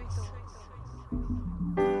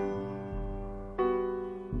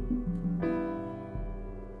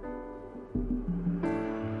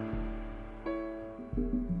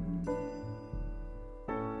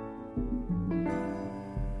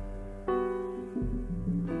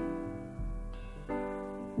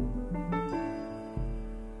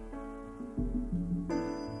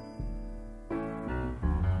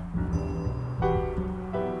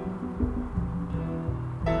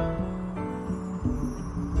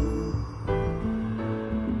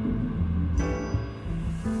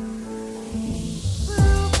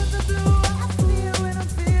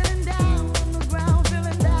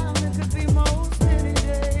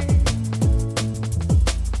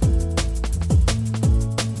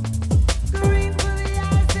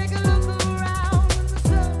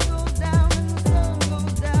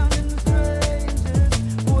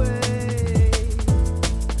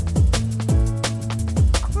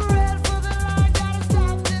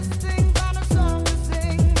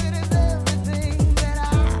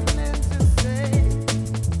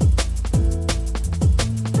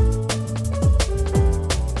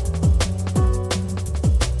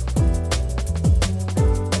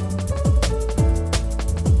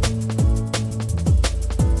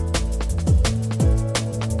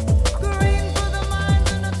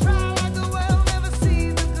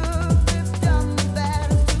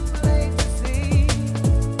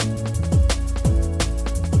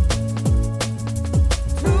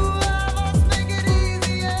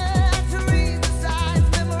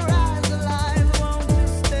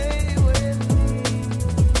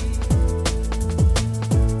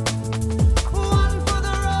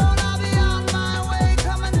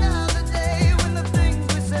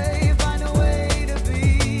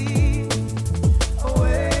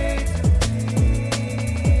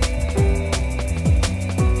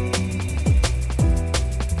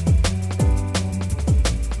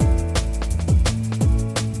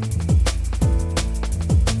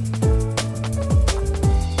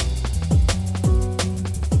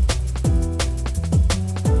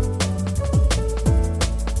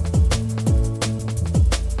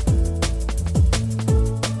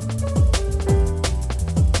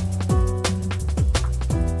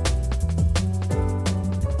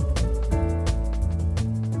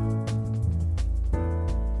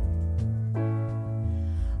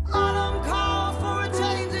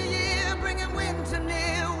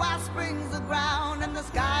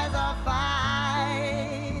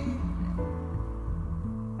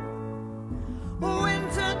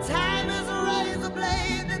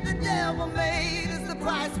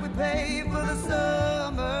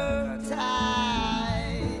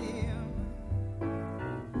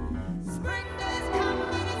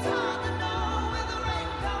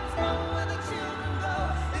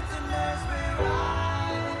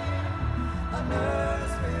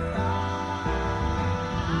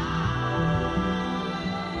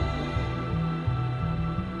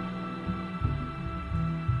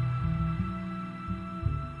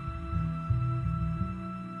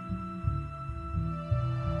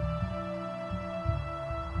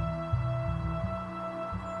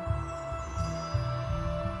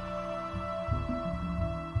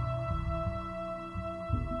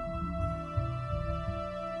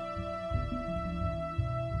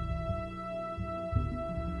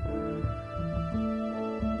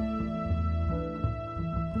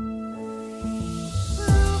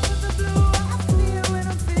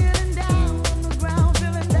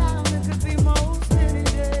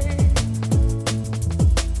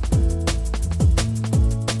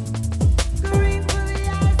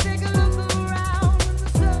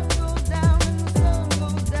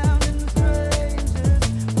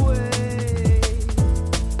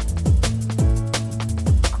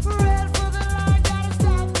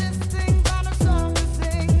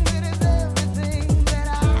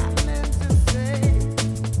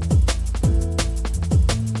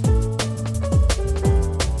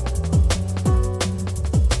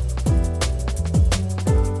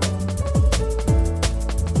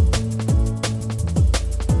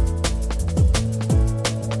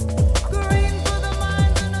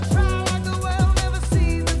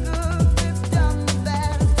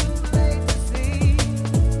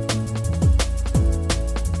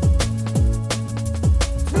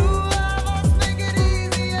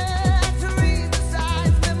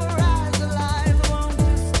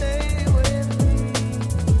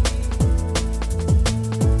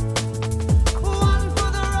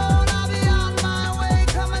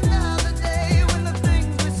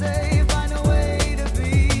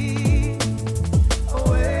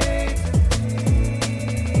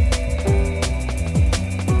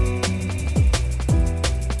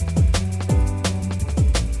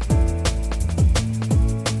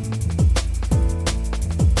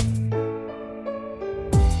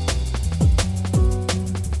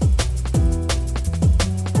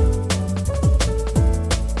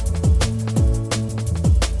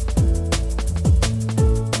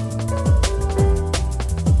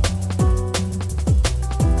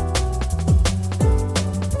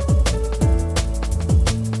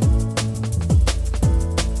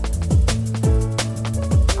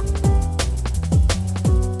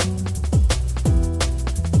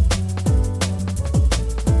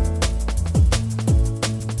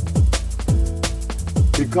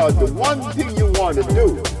 Because the one thing you want to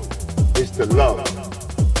do is to love.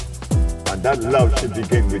 And that love should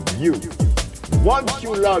begin with you. Once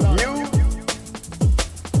you love you,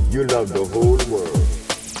 you love the whole world.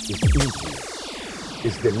 It's easy.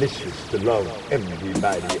 It's delicious to love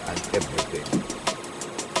everybody and everything.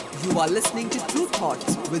 You are listening to True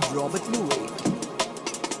Thoughts with Robert Louis.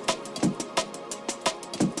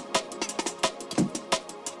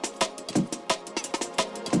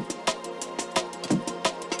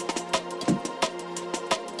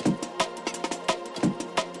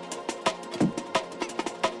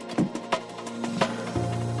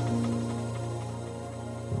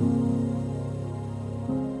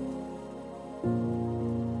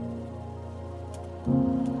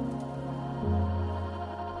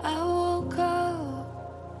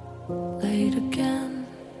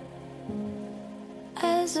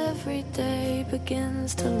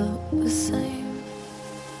 Begins to look the same.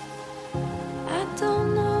 I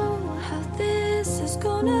don't know how this is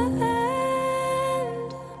gonna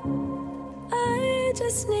end. I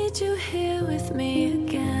just need you here with me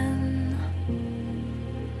again.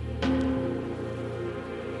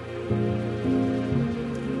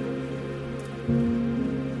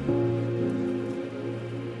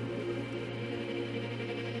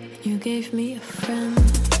 You gave me a friend.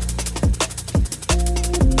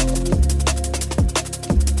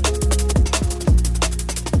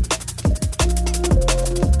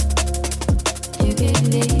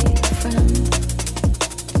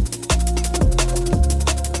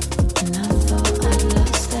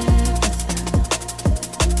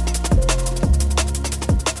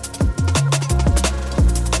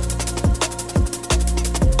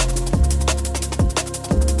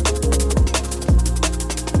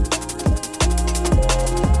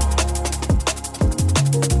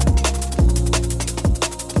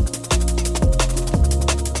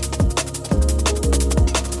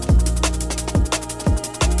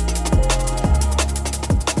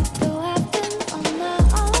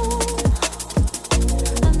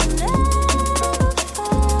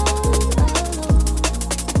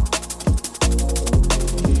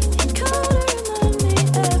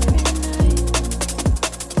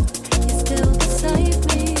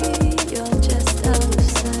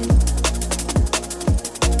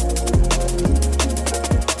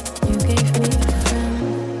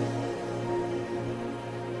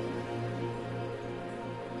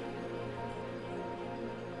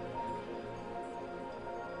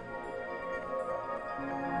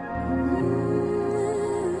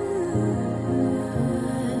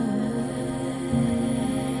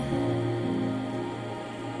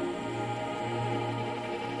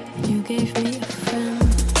 You gave me a friend.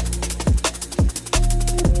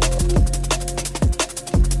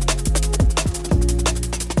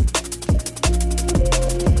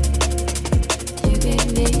 You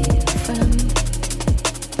gave me a friend.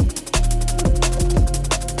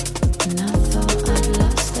 And I thought I'd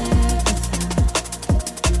lost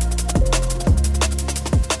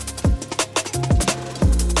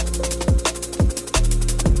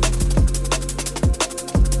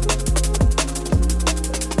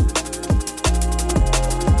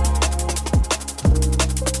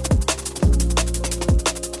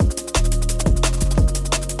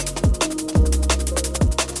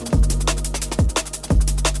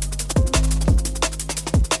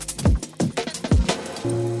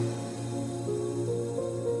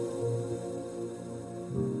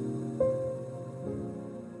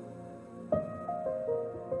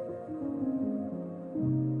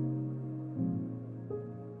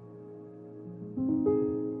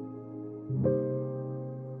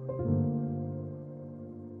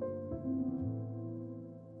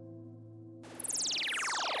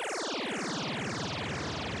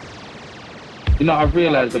You know, I've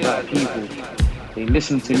realized about people, they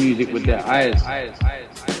listen to music with their eyes. I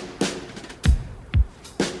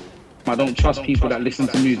don't trust people that listen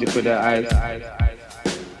to music with their eyes.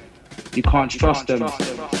 You can't trust them.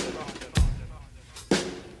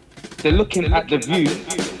 They're looking at the view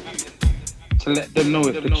to let them know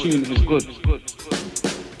if the tune is good.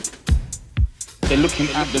 They're looking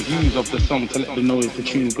at the views of the song to let them know if the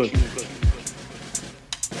tune is good.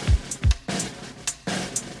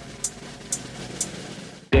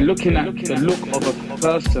 They're looking at the look of a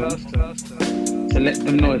person to let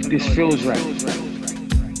them know if this feels right.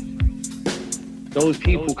 Those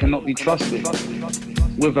people cannot be trusted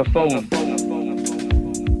with a phone,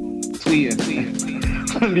 tweeting,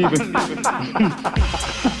 leaving.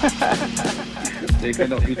 They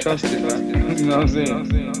cannot be trusted, man. You know what I'm saying?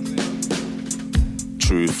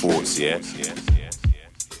 True thoughts, yeah.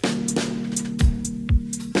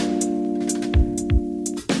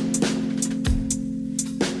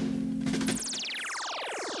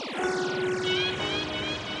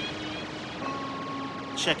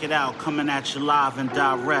 check it out, coming at you live and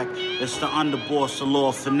direct. It's the underboss, the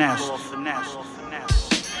Law Finesse.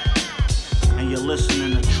 And you're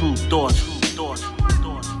listening to True Thoughts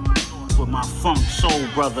with my funk soul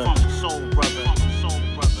brother,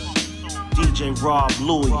 DJ Rob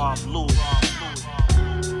Louie.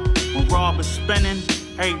 When Rob is spinning,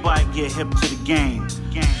 everybody get hip to the game.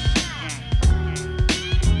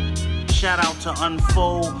 Shout out to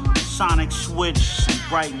Unfold, Sonic Switch, and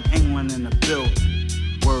Brighton, England in the building.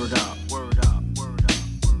 Word up.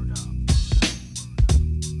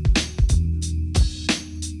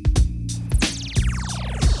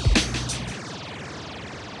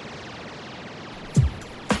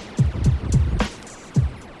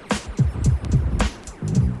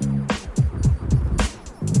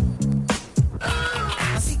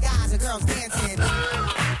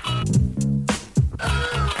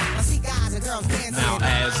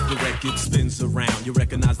 It spins around, you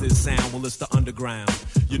recognize this sound, well it's the underground.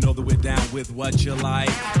 You know that we're down with what you like,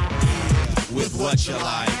 with what you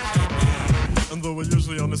like. And though we're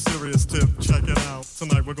usually on a serious tip, check it out.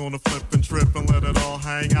 Tonight we're gonna flip and trip and let it all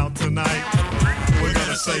hang out tonight. We're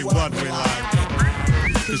gonna say what we like.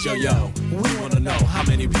 Cause yo, we wanna know how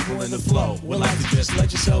many people in the flow would like to just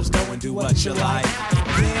let yourselves go and do what you like.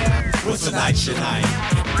 Yeah, what's tonight's your night?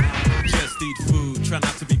 Just eat food, try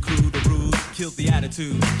not to be crude or rude. Kill the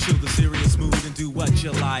attitude, chill the serious mood and do what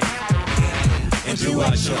you like. And do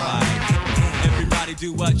what you like. Everybody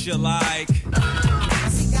do what you like. I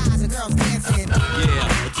see guys and girls dancing.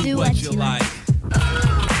 Yeah, do what you like.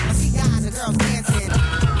 I see guys and girls dancing.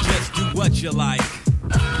 Just do what you like.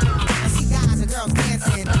 I see guys and girls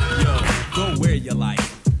dancing. Yo, go where you like.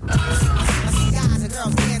 I see guys and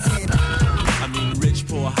girls dancing. I mean rich,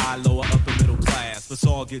 poor, high, lower, upper, middle class. Let's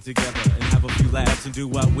all get together and have a few laughs and do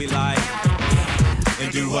what we like.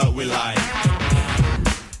 And do what we like.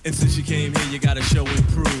 And since you came here, you gotta show and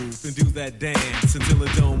prove and do that dance until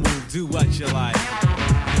it don't move. Do what you like.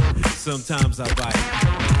 Sometimes I bite.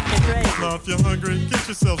 Now if you're hungry, get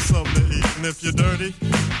yourself something to eat. And if you're dirty,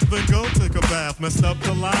 then go take a bath. Messed up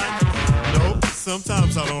the line? Nope,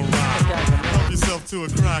 sometimes I don't rhyme. Help yourself to a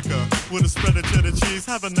cracker with a spread of cheddar cheese.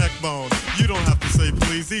 Have a neck bone. You don't have to say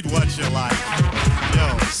please. Eat what you like.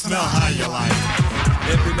 Yo, smell how you like.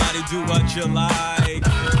 Everybody do what you like.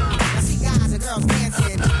 I see guys and girls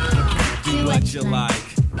dancing. Do what you like.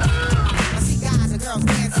 I see guys and girls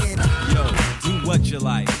dancing. Yo, do what you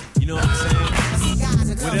like. You know what I'm saying? I see guys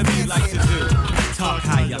and girls whatever you like to do, talk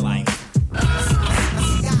how you like. I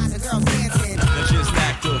see guys and girls dancing. Now just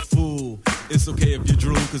act a fool. It's okay if you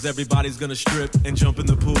drool, cause everybody's gonna strip and jump in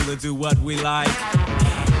the pool and do what we like.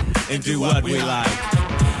 And do what we like.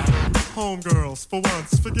 Homegirls, for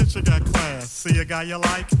once, forget you got class. See a guy you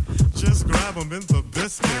like? Just grab him in the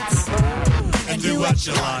biscuits. And do what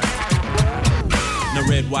you like. Now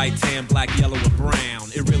red, white, tan, black, yellow, or brown.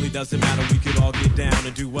 It really doesn't matter, we could all get down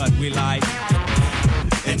and do what we like.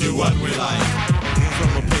 And do what we like.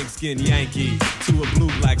 From a pink-skinned Yankee to a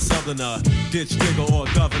blue-black southerner, ditch digger or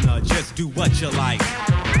governor, just do what you like.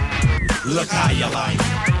 Look how you like.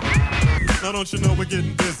 Now don't you know we're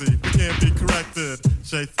getting busy? We can't be corrected.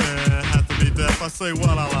 J-Fan had to be deaf. I say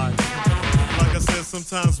what I like. Like I said,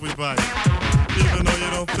 sometimes we bite, even though you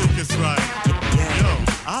don't think it's right. Yo,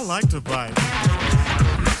 I like to bite.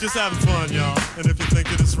 Just having fun, y'all. And if you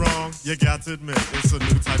think it is wrong, you got to admit it's a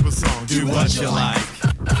new type of song. Do what you like.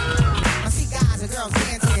 I see guys and girls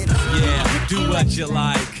dancing. Yeah, do what you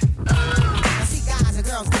like. I see guys and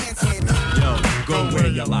girls dancing. Yo, go where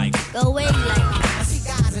you like. Go where you like. I see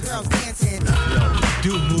guys and girls dancing. Yo,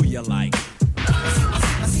 do who you like.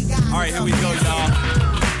 Alright, here we go, y'all.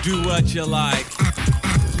 Do what you like.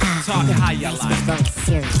 Talk how you like.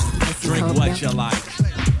 Drink what you like.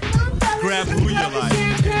 Grab who you like.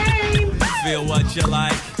 Feel what you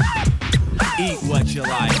like. Eat what you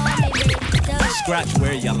like. Scratch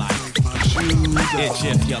where you like. Itch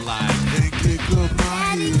if you like.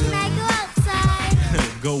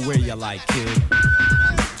 Go where you like, kid.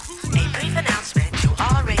 A brief announcement to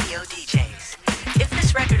all radio DJs. If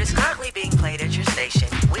this record is currently being played at your station,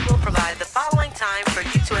 we will provide the following time for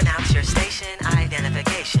you to announce your station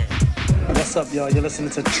identification. What's up, y'all? You're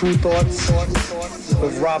listening to True Thoughts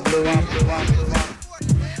with Rob Louie.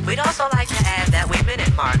 We'd also like to add that we're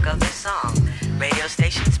minute mark of this song. Radio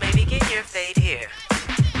stations may begin your fade here.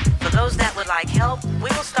 For those that would like help, we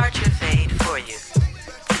will start your fade for you.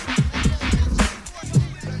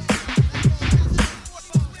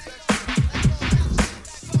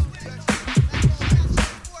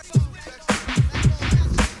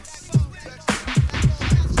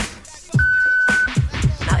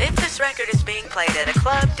 record is being played at a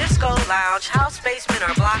club, disco, lounge, house basement,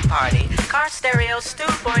 or block party, car stereo,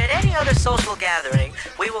 stoop, or at any other social gathering,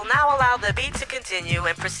 we will now allow the beat to continue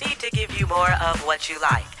and proceed to give you more of what you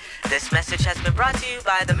like. This message has been brought to you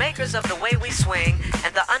by the makers of The Way We Swing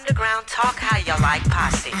and the underground Talk How You Like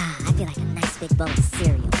posse. I feel like a nice big bowl of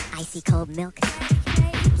cereal. Icy cold milk. Can I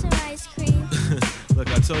eat some ice cream? Look,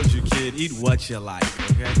 I told you, kid, eat what you like,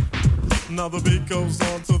 okay? Now the beat goes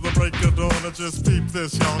on to the break of dawn. I just peep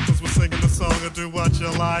this, y'all, cause we're singing the song of Do What You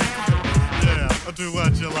Like. Yeah, do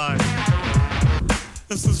what you like.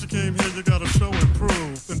 And since you came here, you gotta show and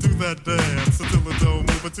prove. And do that dance until the dough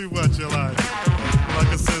move, but do what you like. Like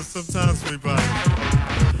I said, sometimes we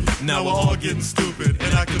bite. Now we're all getting stupid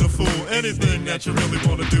and acting a fool. Anything that you really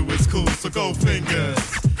wanna do is cool, so go fingers.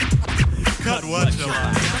 Cut what you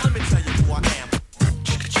like. Now let me tell you who I am.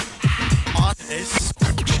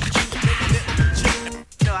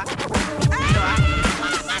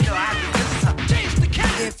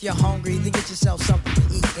 If you're hungry, then get yourself something to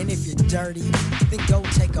eat. And if you're dirty, then go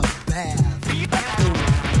take a bath.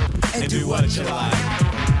 And do what you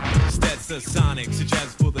like. Stetson Sonic, so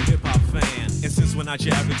jazz for the hip-hop fan. And since we're not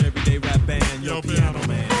your average everyday rap band, yo, piano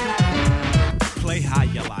man, play how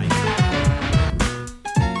you like.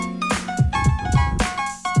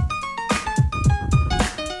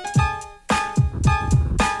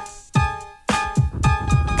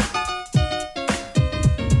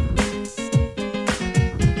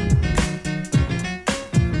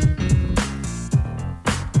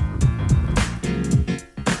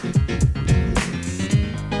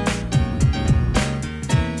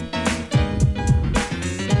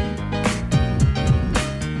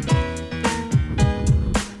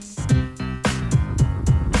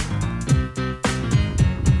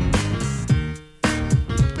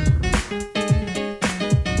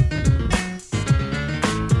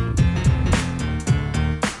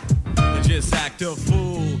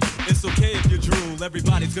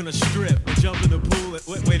 Everybody's gonna strip and jump in the pool.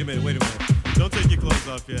 Wait a minute. Don't take your clothes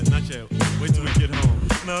off yet, not yet. Wait till we get home.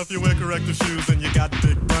 Now if you wear corrective shoes and you got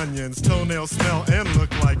big bunions, toenails smell and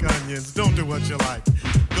look like onions, don't do what you like.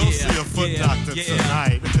 Go see a foot doctor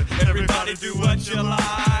tonight. Everybody do what you like.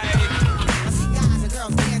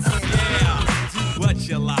 Yeah, do what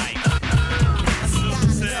you like.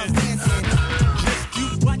 Just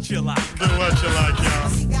do what you like. Do what you like,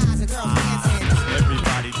 y'all.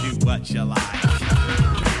 Everybody do what you like.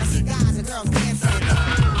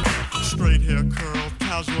 Straight hair curl,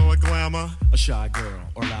 casual or glamour. A shy girl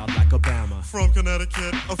or loud like Obama. From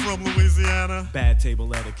Connecticut or from Louisiana. Bad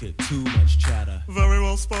table etiquette, too much chatter. Very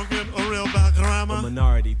well spoken, a real bad grammar. A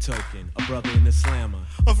minority token, a brother in the slammer.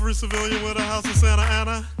 A free civilian with a house in Santa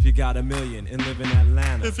Ana. If you got $1 million and live in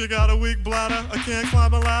Atlanta. If you got a weak bladder, I can't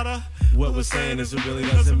climb a ladder. What we're saying is it really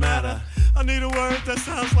doesn't matter. I need a word that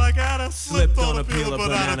sounds like Ada. Slipped on a peel of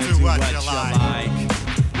banana, do what you like.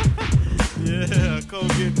 Yeah, cold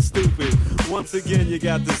getting stupid. Once again, you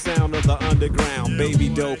got the sound of the underground. Yeah, Baby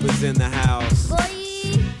boy. Dope is in the house. Boy.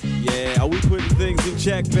 Yeah, are we putting things in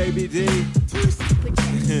check, Baby D?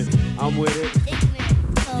 I'm with it.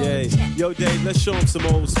 Yeah. Yo, Dave, let's show them some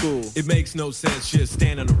old school. It makes no sense just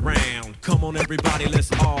standing around. Come on, everybody,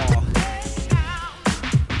 let's all.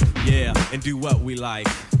 Yeah, and do what we like.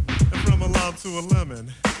 And from a lime to a lemon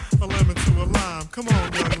to a lime. Come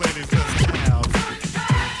on, young ladies, let's have.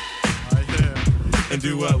 And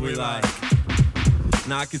do what we like.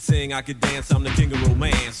 Now I could sing, I could dance, I'm the king of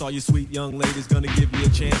romance. All you sweet young ladies gonna give you a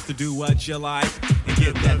chance to do what you like and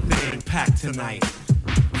get that thing packed tonight.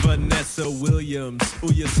 Vanessa Williams,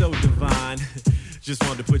 ooh, you're so divine. Just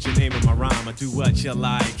wanted to put your name in my rhyme. I do what you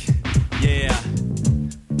like. Yeah.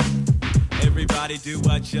 Everybody do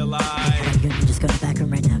what you like. Okay, you're gonna just go to the back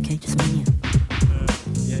room right now, okay? Just me and you.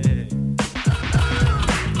 Yeah.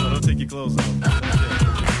 No, don't take your clothes off.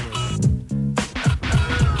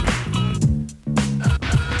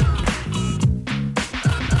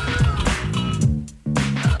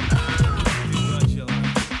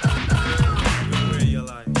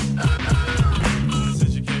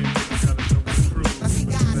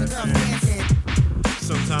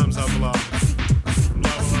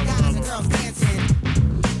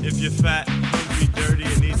 If you're fat, hungry, dirty,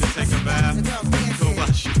 and need to take a bath, go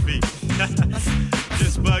wash your feet.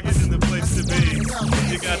 Just bug is in the place to be.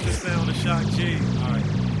 You got the sound of Shock G. All right.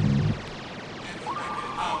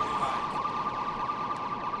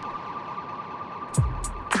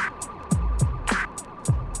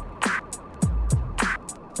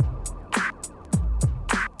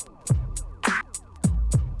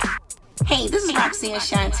 Hey, this is Roxanne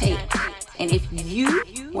Shante, and if you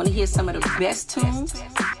want to hear some of the best tunes,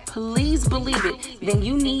 please believe it, then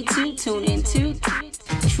you need to tune into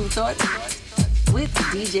True Thoughts with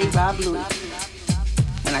DJ Rob Louie.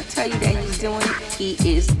 When I tell you that he's doing it,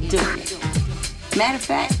 he is doing it. Matter of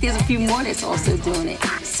fact, there's a few more that's also doing it.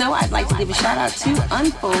 So I'd like to give a shout out to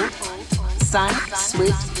Unfold, Sonic,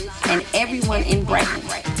 Switch, and everyone in Brighton.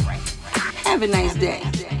 Have a nice day.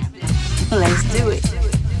 Let's do it.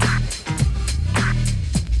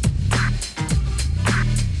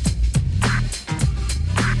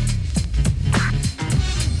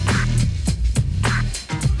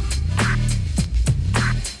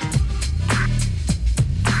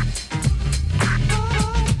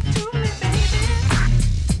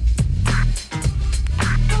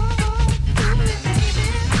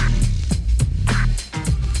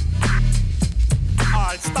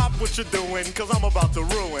 Cause I'm about to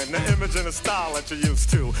ruin the image and the style that you're used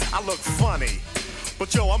to. I look funny,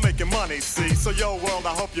 but yo, I'm making money, see? So yo, world,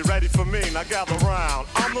 I hope you're ready for me. Now gather round.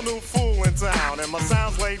 I'm the new fool in town, and my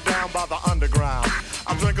sound's laid down by the underground.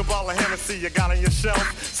 I drink a bottle of Hennessy you got on your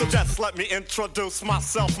shelf, so just let me introduce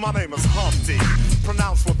myself. My name is Humpty,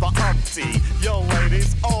 pronounced with the umpty. Yo,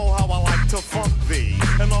 ladies, oh, how I like to funk thee.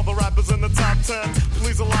 And all the rappers in the top 10,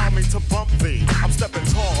 please allow me to bump thee. I'm stepping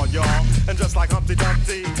tall, y'all, and just like Humpty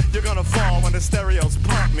Dumpty, you're gonna fall when the stereos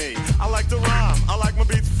pump me. I like to rhyme, I like my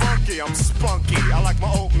beats funky, I'm spunky. I like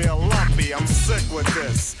my oatmeal lumpy, I'm sick with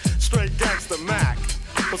this. Straight gangster Mac.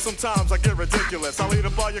 But sometimes I get ridiculous. I'll eat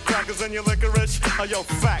up all your crackers and your licorice. Oh, yo,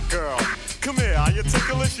 fat girl, come here, are you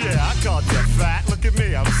ticklish? Yeah, I called you fat. Look at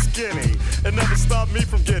me, I'm skinny. It never stopped me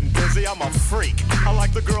from getting busy. I'm a freak. I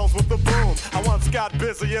like the girls with the boom. I once got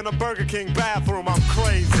busy in a Burger King bathroom. I'm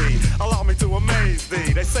crazy. Allow me to amaze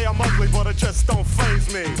thee. They say I'm ugly, but it just don't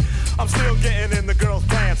faze me. I'm still getting in the girls'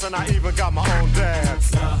 pants, and I even got my own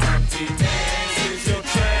dance. The Humpty Dance is your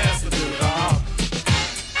chance to do the hump.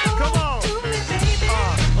 Come on.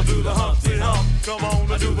 I do the Humpty Hump. Come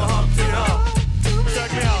on, I do the Humpty Hump.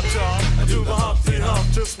 Check me out, y'all. I do the Humpty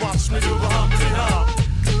Hump. Just watch me do the Humpty Hump.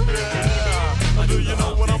 Yeah. Do you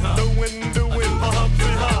know what I'm doing? Doing the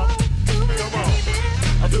Humpty Hump. Come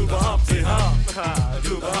on. I do the Humpty Hump. I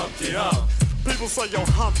do the Humpty Hump. People say, yo,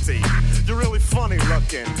 Humpty, you're really funny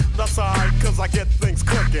looking. That's alright, cause I get things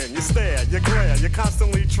cooking. You stare, you glare, you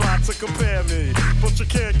constantly try to compare me, but you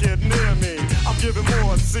can't get near me. I'm giving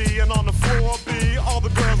more C, and on the floor B, all the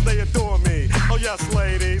girls, they adore me. Oh yes,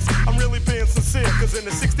 ladies, I'm really being sincere, cause in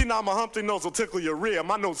the 69, my Humpty nose will tickle your rear.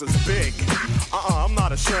 My nose is big. I'm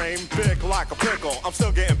not ashamed, big like a pickle. I'm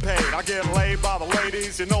still getting paid. I get laid by the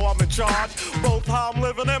ladies, you know I'm in charge. Both how I'm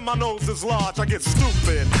living and my nose is large. I get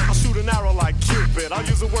stupid. I shoot an arrow like Cupid. I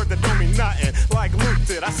use a word that don't mean nothing, like Luke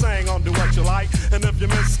did. I sang on Do What You Like, and if you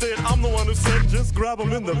missed it, I'm the one who said just grab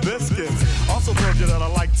them in the biscuits. Also told you that I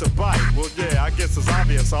like to bite. Well, yeah, I guess it's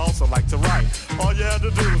obvious I also like to write. All you had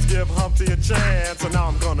to do was give Humpty a chance, and now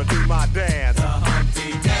I'm gonna do my dance. The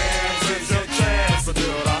Humpty Dance is your chance to do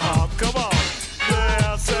the hump. Come on.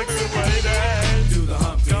 Yeah, sexy lady. Do the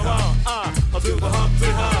Humpty Hump. I'll do the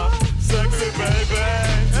Humpty Hump. Sexy baby.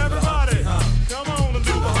 Everybody, come on and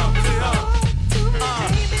do the Humpty Hump.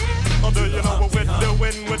 I'll do you know what we're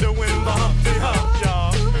doing? We're doing the Humpty Hump,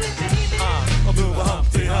 y'all. I'll do the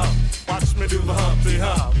Humpty Hump. Watch me do the Humpty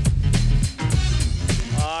Hump.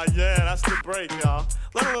 Yeah, that's the break, y'all.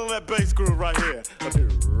 Let me know that bass groove right here.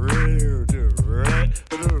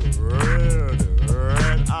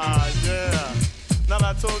 Yeah. Now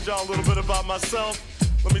that I told y'all a little bit about myself,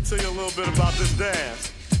 let me tell you a little bit about this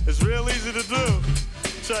dance. It's real easy to do.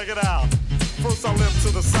 Check it out. First I limped to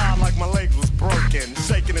the side like my leg was broken,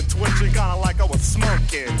 shaking and twitching, kinda like I was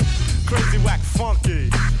smoking. Crazy, whack,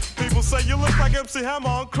 funky. People say you look like MC Hammer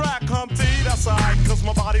on crack, Humpty. That's alright, cause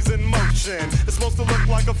my body's in motion. It's supposed to look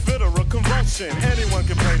like a fit or a convulsion. Anyone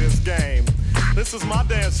can play this game. This is my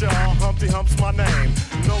dance, y'all. Humpty Hump's my name.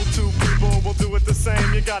 No two people will do it the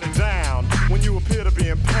same. You got it down when you appear to be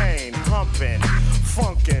in pain. Humping,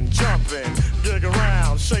 funkin', jumping, gig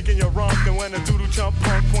around, shaking your rump. And when a doodle chump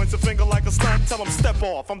punk points a finger like a stunt, tell him step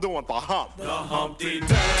off. I'm doing the hump. The Humpty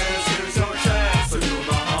Dance, here's your chance to do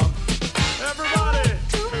the hump. Everybody,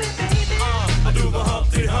 I do the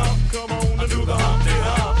Humpty Hump. Come on, I do the Humpty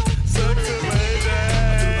Hump. Sexy lady,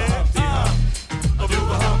 I do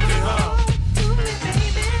the Humpty Hump.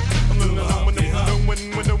 I'm doing the Humpty Hump. When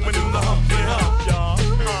the Humpty Hump, y'all.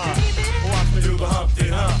 Watch me do the Humpty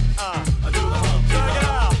Hump. I do the Humpty Hump. Check it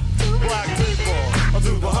out, black people. I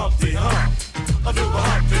do the Humpty Hump. I do the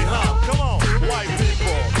Humpty Hump. Come on, white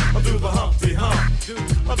people. I do the Humpty Hump.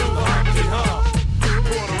 I do the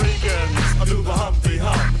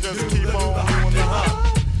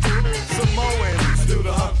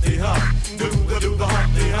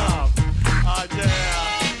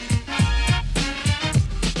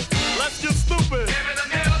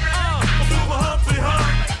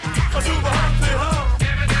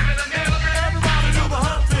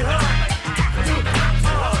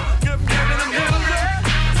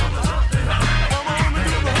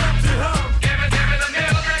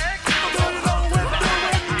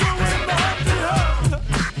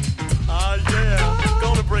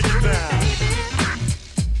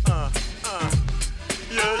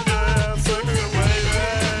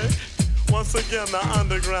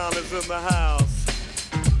in the house.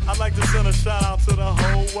 I'd like to send a shout out to the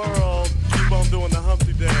whole world. Keep on doing the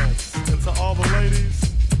Humpty dance. And to all the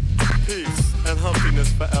ladies, peace and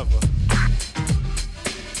humpiness forever.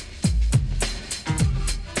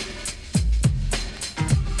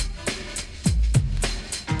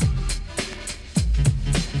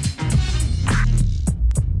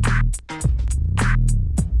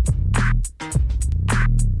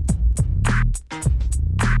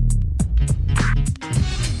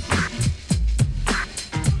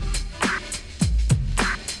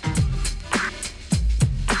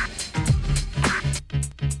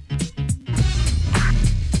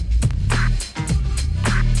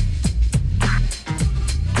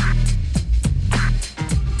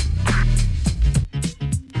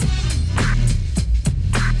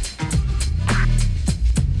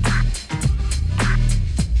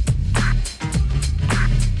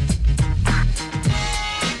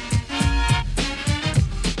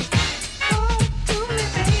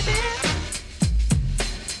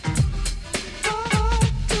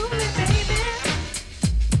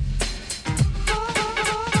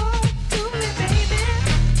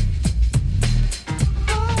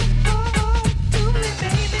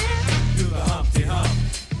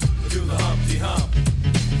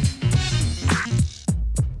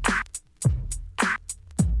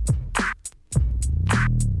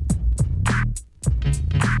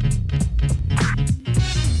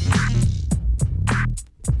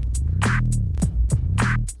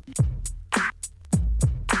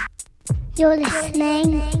 You're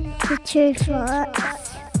listening to True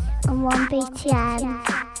Thoughts on 1BTN.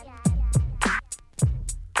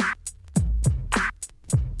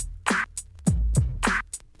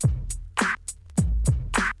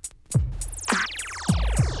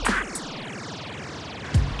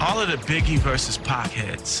 All of the Biggie versus Pac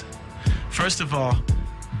heads. First of all,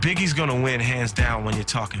 Biggie's gonna win hands down when you're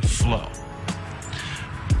talking flow.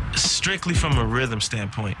 Strictly from a rhythm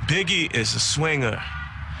standpoint, Biggie is a swinger.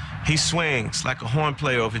 He swings like a horn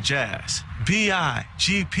player over jazz.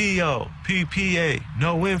 B-I-G-P-O, P-P-A,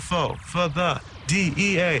 no info for the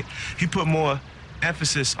D-E-A. He put more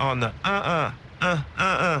emphasis on the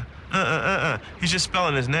He's just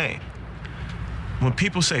spelling his name. When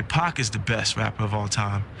people say Pac is the best rapper of all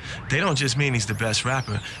time, they don't just mean he's the best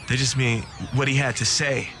rapper. They just mean what he had to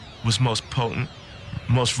say was most potent,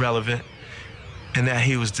 most relevant, and that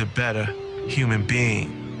he was the better human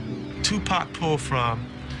being. Tupac pulled from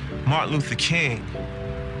Martin Luther King,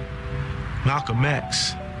 Malcolm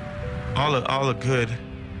X, all the good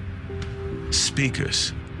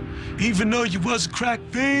speakers. Even though you was a crack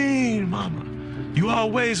fiend, mama, you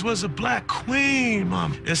always was a black queen,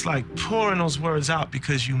 mama. It's like pouring those words out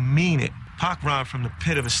because you mean it. Pac rhymed from the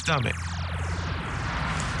pit of his stomach.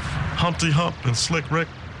 Humpty Hump and Slick Rick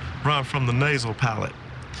rhymed from the nasal palate.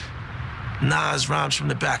 Nas rhymes from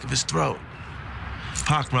the back of his throat.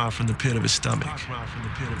 Pac rhymed from the pit of his stomach.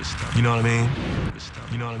 You know what I mean?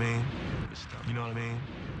 You know what I mean? You know what I mean?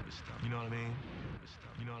 You know what I mean?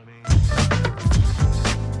 You know what I mean?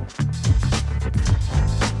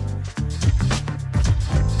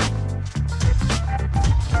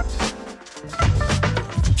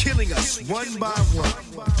 Killing us one by one.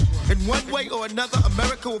 In one way or another,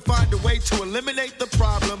 America will find a way to eliminate the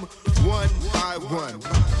problem one by one.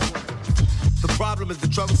 The problem is the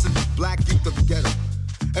troublesome black youth of the ghetto.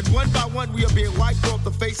 And one by one, we are being wiped off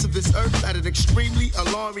the face of this earth at an extremely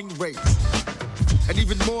alarming rate. And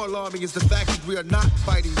even more alarming is the fact that we are not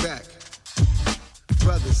fighting back.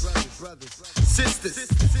 Brothers, sisters.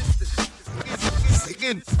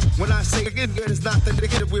 Again, when I say again, it is not the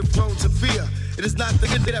nigga that we're prone to fear. It is not the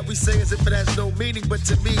nigga that we say as if it has no meaning, but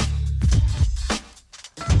to me,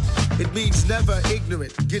 it means never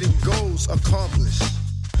ignorant, getting goals accomplished.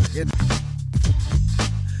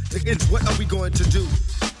 Again, what are we going to do?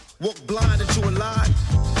 Walk blind into a lie?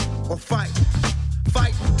 Or fight?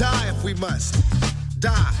 Fight and die if we must.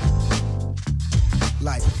 Die.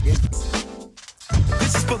 Like it.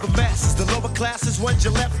 This is for the masses, the lower classes, ones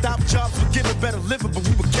you left out. Jobs were given better living, but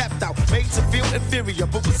we were kept out. Made to feel inferior,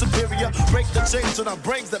 but we're superior. Break the chains on our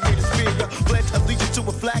brains that made us fear. Pledge allegiance to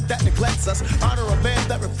a flag that neglects us. Honor a man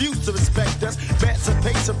that refused to respect us.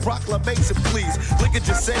 Emancipation proclamation, please. Lincoln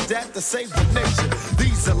just said that to save the nation.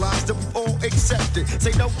 These are lies that we've all accepted.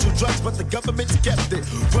 Say no to drugs, but the government's kept it.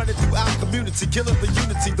 Running through our community, killing the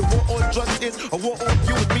unity. The war on drugs is a war on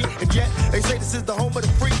you and me. And yet, they say this is the home of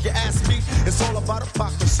the free. You ask me, it's all about a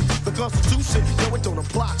hypocrisy. The Constitution, no, it don't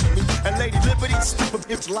apply to me. And Lady Liberty, stupid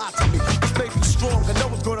bitch, lie to me. This may be strong, I know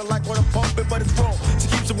it's gonna like what I'm pumping, but it's wrong to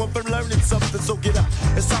keep someone from learning something. So get up,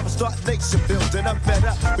 it's time to start nation building. I'm fed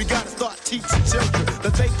up. We gotta start teaching children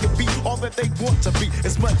that they can be all that they want to be.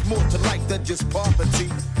 It's much more to life than just poverty.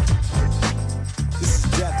 This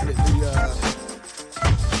is definitely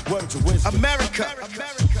words of wisdom. America,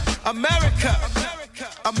 America, America,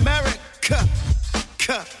 America.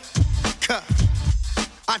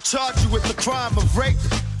 I charge you with the crime of rape,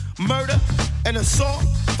 murder, and assault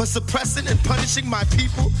for suppressing and punishing my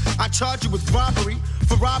people. I charge you with robbery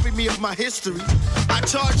for robbing me of my history. I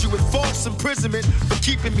charge you with false imprisonment for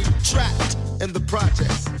keeping me trapped in the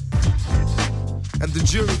projects. And the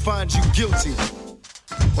jury finds you guilty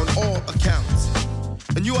on all accounts.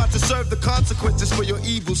 And you have to serve the consequences for your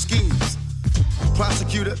evil schemes.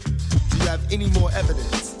 Prosecutor, do you have any more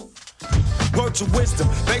evidence? Words of wisdom,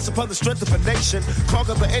 based upon the strength of a nation.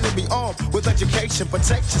 Conquer the enemy armed with education.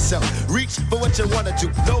 Protect yourself, reach for what you want to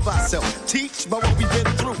do. Know thyself, teach by what we've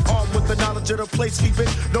been through. Armed with the knowledge of the place we've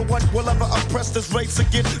been. No one will ever oppress this race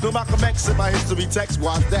again. No Malcolm X in my history text,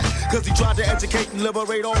 why's that? Cause he tried to educate and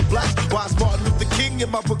liberate all blacks. Why's Martin Luther King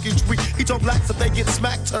in my book each week? He told blacks if they get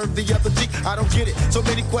smacked, turn the other cheek. I don't get it, so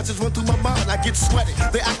many questions run through my mind. I get sweaty,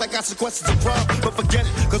 they act like I should question the crime. But forget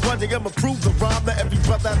it, cause one day I'ma prove the rhyme. That every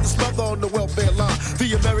brother has to smother on the welfare line.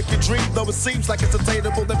 The American dream, though it seems like it's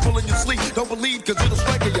attainable, they're pulling your sleep. Don't believe, cause it'll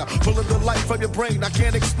strangle ya. Pulling the life from your brain, I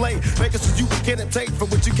can't explain. Make it so you can't obtain from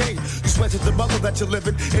what you gain. You sweat to the mother that you're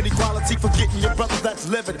living. Inequality, forgetting your brother that's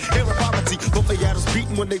living. Here in poverty, both they had us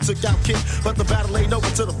beaten when they took out King. But the battle ain't over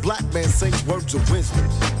till the black man sings words of wisdom.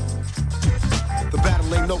 The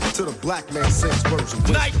battle ain't over till the black man sings words of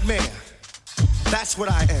wisdom. Nightmare, that's what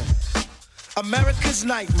I am. America's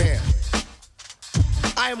nightmare.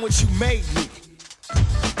 I am what you made me.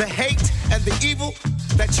 The hate and the evil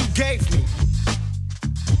that you gave me.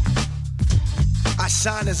 I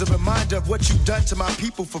shine as a reminder of what you've done to my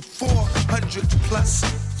people for 400 plus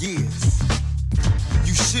years.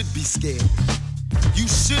 You should be scared. You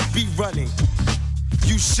should be running.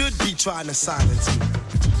 You should be trying to silence me.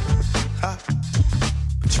 Huh?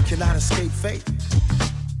 But you cannot escape fate.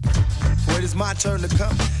 For it is my turn to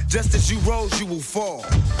come. Just as you rose, you will fall.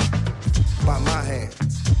 By my hands.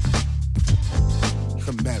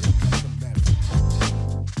 America.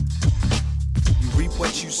 You reap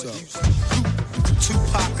what you sow.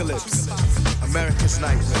 Tupacalypse. America's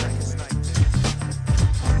nightmare.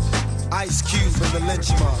 Ice Cube and the lynch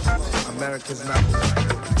mob. America's nightmare.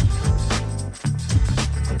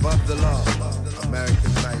 Above the law.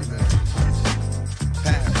 America's nightmare.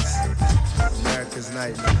 Paris. America's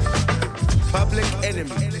nightmare. Public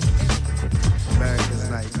enemy. America's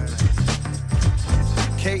nightmare.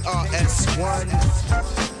 KRS-One,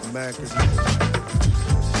 America's nightmare.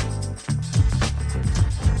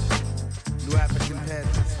 New African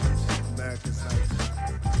Panthers, America's nightmare.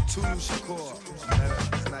 Tulu Shakur,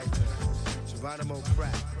 America's nightmare. Geronimo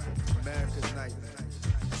Pratt, America's nightmare.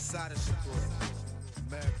 Sada Shakur,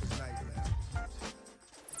 America's nightmare.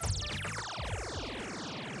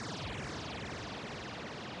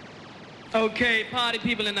 Okay, party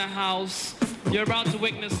people in the house. You're about to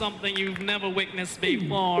witness something you've never witnessed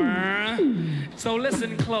before. So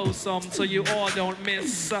listen close so you all don't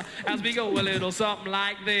miss as we go a little something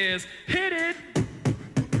like this. Hit it!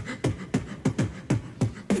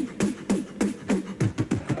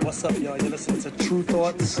 What's up, y'all? You're listening to True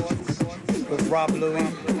Thoughts with Rob Louie.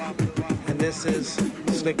 And this is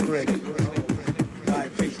Slick Rick. All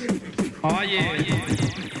right, peace. Oh, yeah.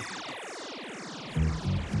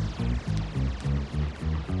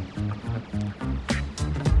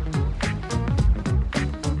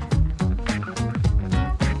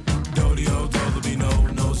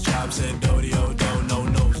 Said Dodio, don't no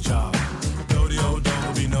nose job. Dodio,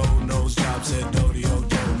 don't be no nose job. Said Dodio,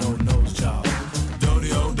 don't no nose job.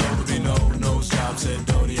 Dodio, don't be no nose job. Said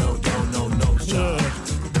Dodio, don't no nose job.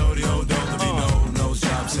 Dodio, don't be no nose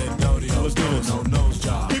job. Said Dodio, don't no nose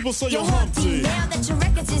job. People say you're Humpty. Now that your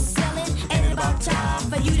records is selling, ain't it about time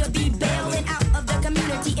for you to be bailing out of the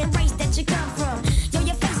community and race that you come from? Yo,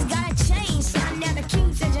 your face gotta change, son. Now the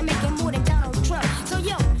Q says you're making more than Donald Trump. So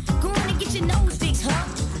yo, go on and get your nose fixed, huh?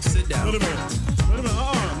 Wait a minute.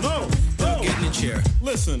 No. Get in the chair.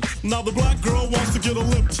 Listen, now the black girl wants to get a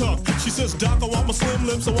lip tuck. She says, Doc, I want my slim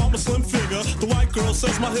lips, I want my slim figure. The white girl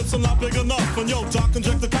says my hips are not big enough. And yo, Doc,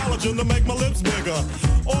 inject the collagen to make my lips bigger.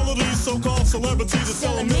 All of these so-called celebrities are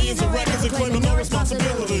selling millions of records and claiming no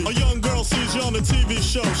responsibility. A young girl sees you on a TV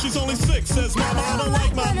show. She's only 6, says, Mama, I don't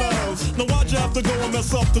like my nose. Now why'd you have to go and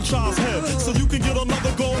mess up the child's head? So you can get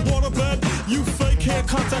another gold waterbed? You fake hair head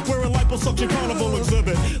contact wearing liposuction carnival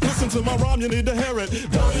exhibit. Listen to my rhyme, you need to hear it.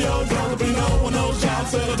 Dodio, don't be no one knows job.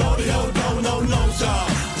 Said a dodio, don't no nose job.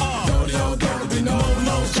 Dodio, don't be no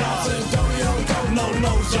nose job. Said dodio, don't no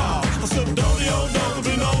nose job. I said dodio, don't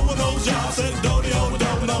be no one knows job. Said dodio,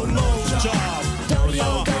 don't no nose job.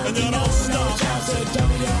 And you don't stop.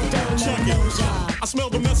 Check it. I smell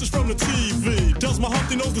the message from the TV. Does my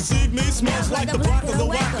Humpty nose deceive me? Smells like the black of the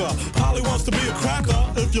whacker. Polly wants to be a cracker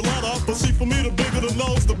if you let her. But see, for me, the bigger the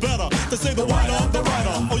nose, the better. They say the whiter, the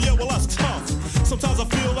writer. Oh yeah, well that's tough. Sometimes I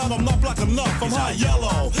feel that I'm not black enough. I'm hot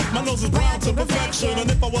yellow. My nose is brown to perfection. And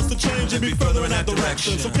if I was to change, it'd be further in that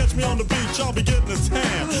direction. So catch me on the beach, I'll be getting a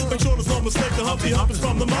tan. Make sure there's no mistake, the Humpty Hump is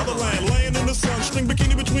from the motherland. Laying in the sun, string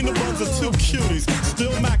bikini between the buns of two cuties.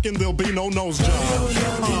 Still macking, there'll be no nose job.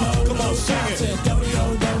 Come on, sing it.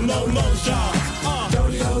 No nose job.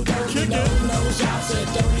 Kick it.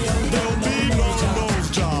 There'll be no nose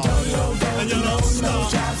job. And you don't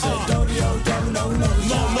stop. No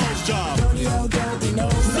nose job.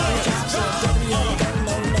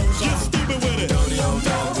 Get stupid with it.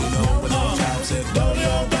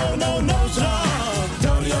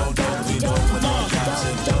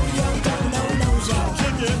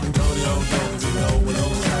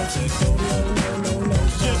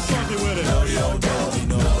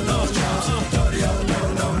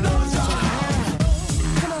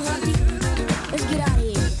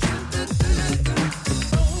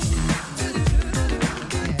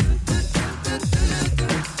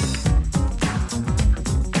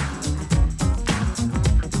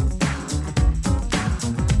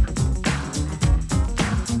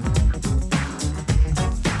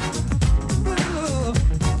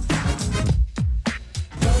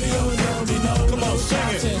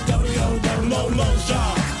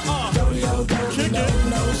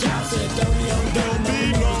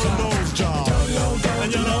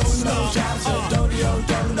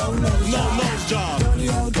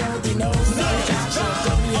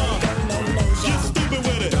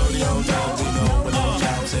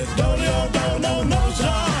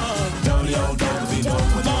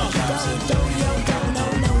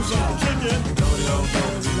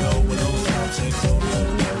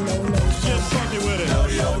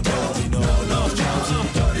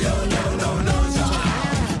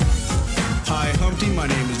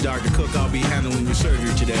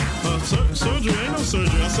 Surgery? Ain't no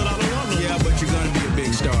surgery. I said I don't want no. Yeah, but you're gonna be a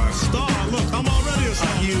big star. Star? Look, I'm already a star.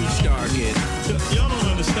 A huge star, kid. Y'all don't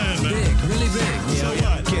understand, man. Big, really big. So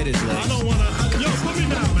yeah, what? Kid is legs. I don't wanna. Yo, put me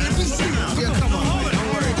down, man. Put me down. Yeah, come on, man. Don't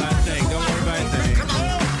worry about a thing. Don't worry about a thing.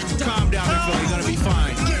 Calm down, big fella. You're gonna be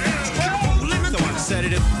fine. Don't want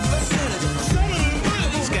sedative.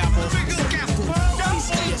 Scalpel.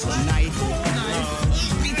 Yes, a knife.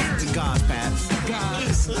 Gauze pads.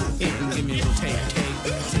 Give me a little tape.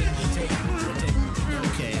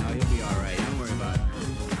 Okay, you'll be all right. Don't worry about it.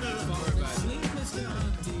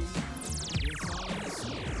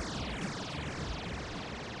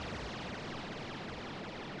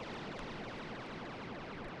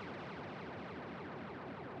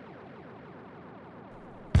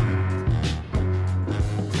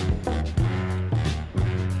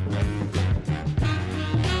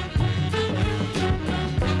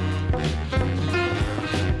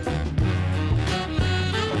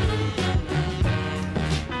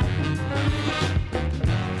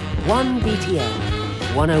 One BTN,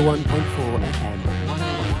 101.4 FM.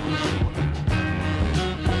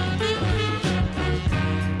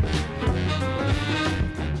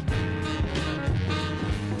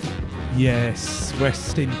 Yes,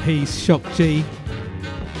 rest in peace, Shock G.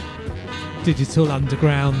 Digital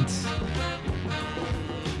Underground.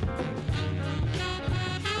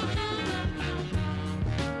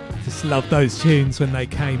 Just loved those tunes when they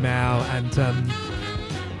came out, and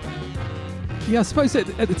yeah, I suppose at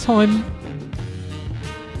the time,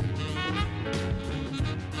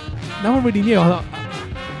 no one really knew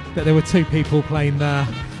that there were two people playing the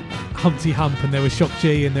Humpty Hump, and there was Shock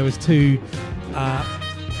G, and there was two.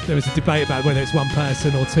 There was a debate about whether it's one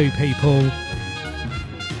person or two people,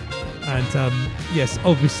 and yes,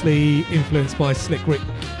 obviously influenced by Slick Rick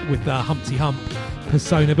with the Humpty Hump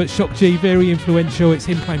persona, but Shock G, very influential. It's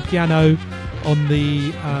him playing piano on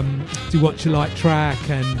the Do What You Like track,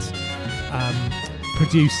 and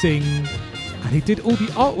producing, and he did all the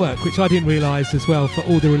artwork, which I didn't realise as well, for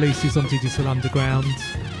all the releases on Digital Underground.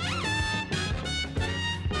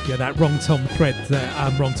 Yeah, that Wrong Tom thread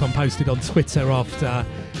that Wrong Tom posted on Twitter after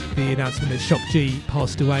the announcement that Shock G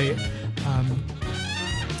passed away.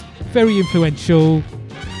 Very influential,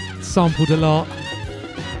 sampled a lot,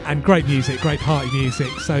 and great music, great party music.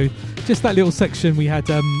 So just that little section we had,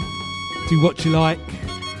 Do What You Like,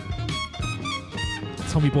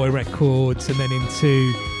 Tommy Boy Records, and then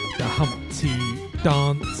into the Humpty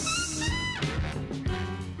Dance.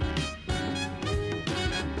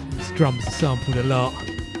 His drums are sampled a lot.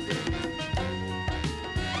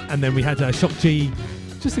 And then we had Shock G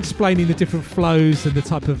just explaining the different flows and the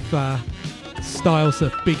type of styles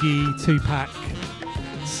of Biggie, Tupac,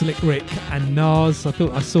 Slick Rick and Nas. I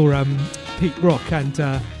thought I saw Pete Rock and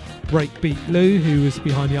Breakbeat Lou, who was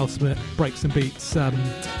behind the Ultimate Breaks and Beats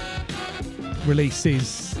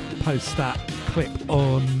releases, post that clip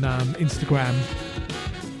on Instagram.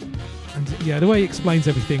 And yeah, the way he explains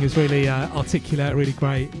everything is really articulate, really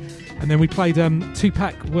great. And then we played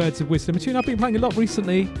Tupac Words of Wisdom, a tune I've been playing a lot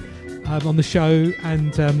recently on the show,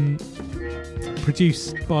 and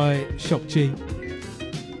produced by Shock G.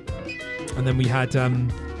 And then we had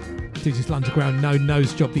Digital Underground No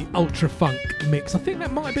Nose Job, the Ultra Funk mix. I think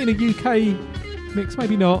that might have been a UK mix,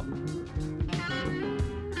 maybe not.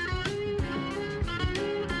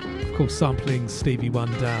 Of course, sampling Stevie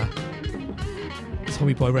Wonder,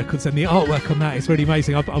 Tommy Boy Records, and the artwork on that is really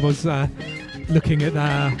amazing. I was looking at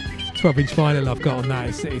the 12-inch vinyl I've got on that.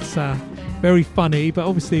 It's very funny, but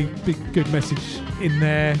obviously big good message in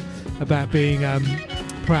there about being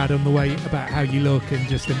proud on the way about how you look and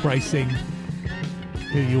just embracing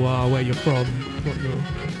who you are, where you're from, what you're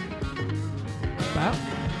about.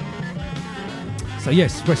 So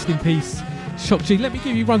yes, rest in peace, Shock G. Let me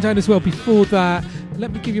give you a rundown as well. Before that,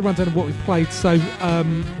 let me give you a rundown of what we played. So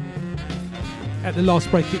at the last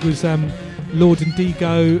break it was Lord and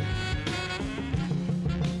Digo,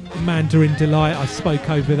 Mandarin Delight. I spoke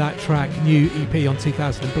over that track, new EP on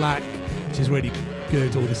 2000 Black, which is really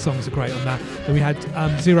good. All the songs are great on that. Then we had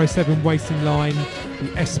 07 Waiting Line,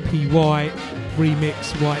 the SPY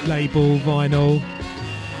remix, white label vinyl.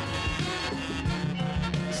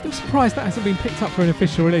 Still surprised that hasn't been picked up for an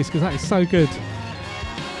official release, because that is so good.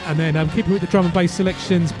 And then keeping with the drum and bass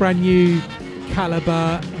selections, brand new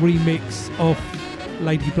Caliber remix of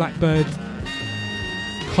Lady Blackbird,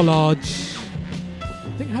 Collage.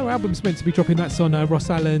 I think her album's meant to be dropping. That's on Ross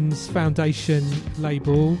Allen's Foundation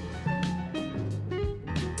label.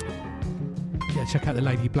 Yeah, check out the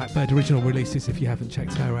Lady Blackbird original releases if you haven't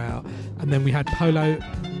checked her out. And then we had Pola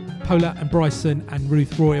and Bryson and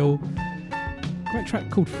Ruth Royal. Great track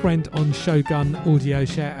called Friend on Shogun Audio.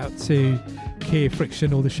 Shout out to Keir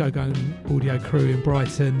Friction, all the Shogun Audio crew in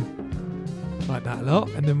Brighton. Like that a lot.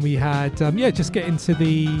 And then we had, just get into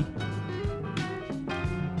the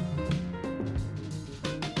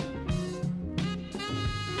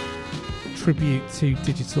tribute to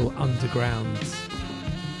Digital Underground.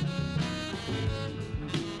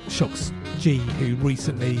 Shock G, who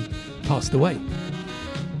recently passed away.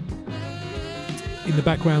 In the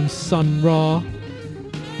background, Sun Ra,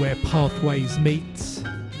 Where Pathways Meet.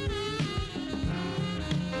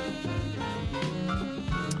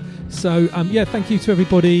 So, thank you to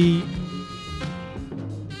everybody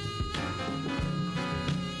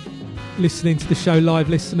listening to the show, live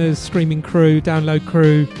listeners, streaming crew, download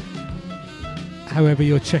crew, however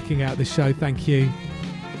you're checking out the show. Thank you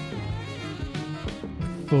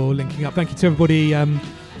for linking up. Thank you to everybody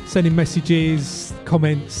sending messages,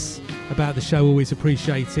 comments about the show, always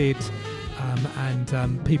appreciated.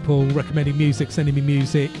 And people recommending music, sending me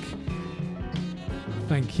music.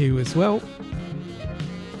 Thank you as well.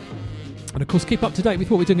 And of course, keep up to date with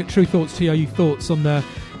what we're doing at True Thoughts, TRU Thoughts, on the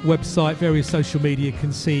website, various social media. You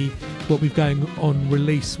can see what we're going on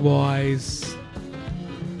release-wise,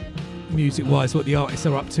 music-wise, what the artists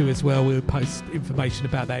are up to as well. We'll post information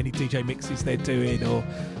about that, any DJ mixes they're doing or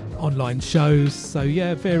online shows. So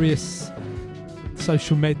yeah, various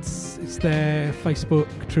social meds, it's there, Facebook,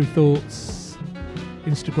 True Thoughts,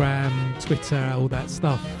 Instagram, Twitter, all that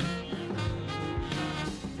stuff.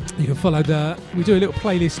 You can follow we do a little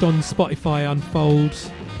playlist on Spotify, Unfold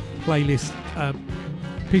playlist,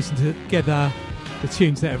 piecing together the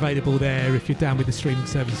tunes that are available there. If you're down with the streaming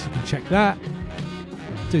service, you can check that.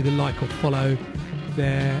 Do the like or follow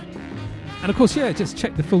there. And of course, just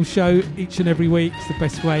check the full show each and every week. It's the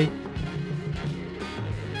best way.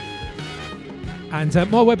 And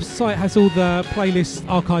my website has all the playlists,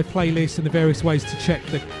 archive playlists, and the various ways to check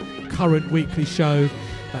the current weekly show.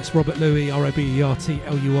 That's Robert Louis,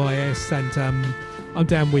 RobertLuis, and I'm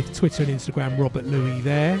down with Twitter and Instagram, Robert Louis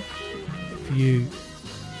there. If you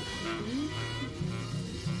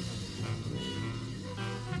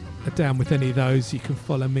are down with any of those, you can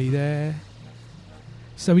follow me there.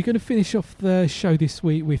 So we're going to finish off the show this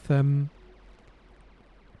week with Hemai,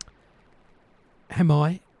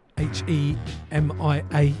 Hemia.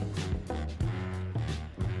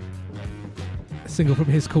 Single from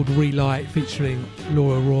his called Relight, featuring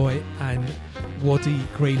Laura Roy and Waddy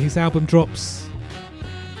Green. His album drops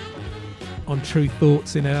on True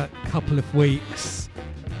Thoughts in a couple of weeks.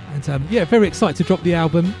 And yeah, very excited to drop the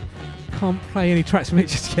album. Can't play any tracks from it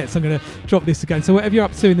just yet, so I'm going to drop this again. So whatever you're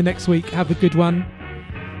up to in the next week, have a good one.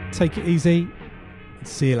 Take it easy. And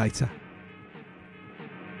see you later.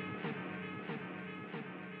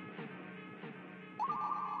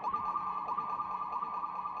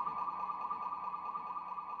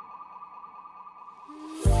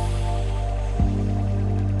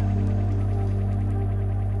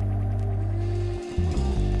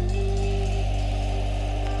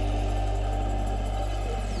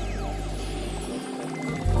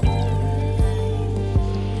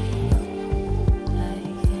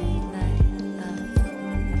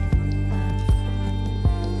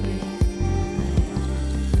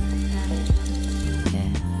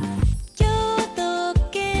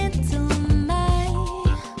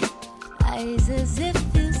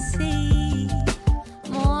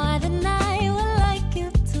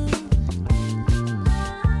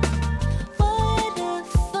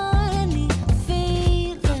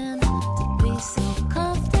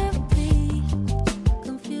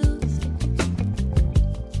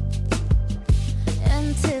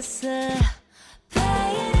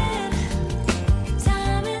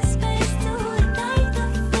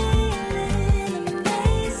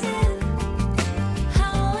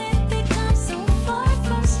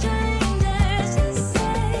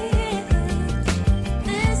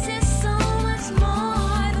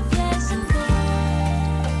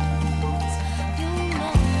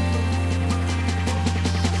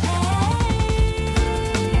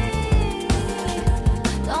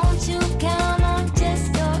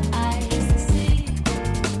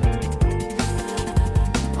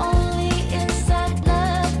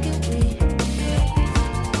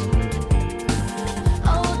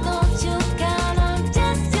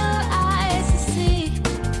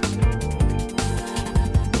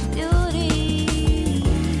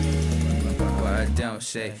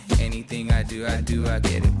 Say anything I do, I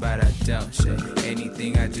get it, but I don't say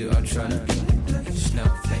anything I do. I'm trying to be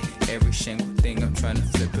snowflake. Every single thing I'm trying to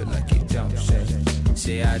flip it like you don't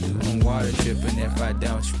say I do on water dripping if I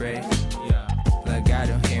don't spray. Like I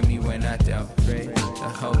don't hear me when I don't pray.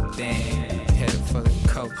 The whole thing headed for the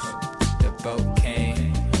coast. The boat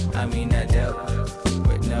came, I dealt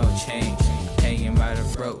with no change, hanging by the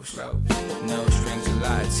ropes. No strings, a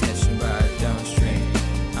lot of tension, but I don't strain.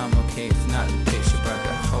 I'm okay if not the picture, but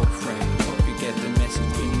the whole frame. Hope you get the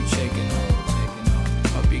message when you checking on.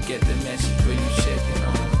 Hope you get the message when you checking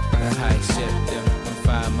on. The high septum, I'm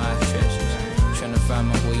find my treasures. Trying to find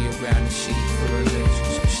my way around the sea for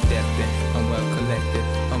relations. Stepping, I'm well collected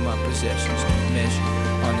on my possessions. Measured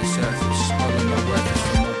on the surface, all of my work is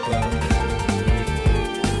from above.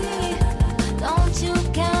 Don't you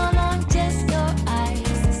count on just your eyes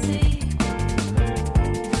to see.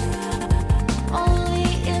 Only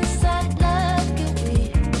inside love can we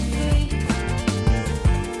free.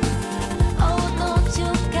 Oh, don't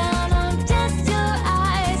you count on just your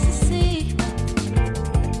eyes to see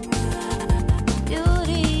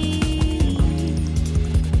beauty.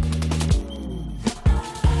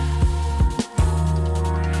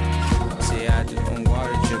 Say I do on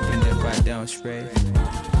water dripping if I don't spray.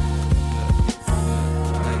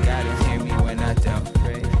 Like I don't hear me when I don't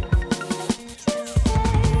pray.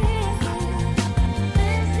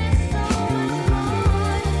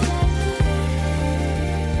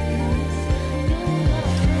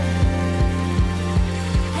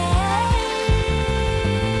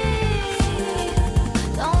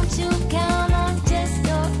 Don't you count on just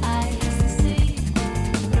your eyes to see.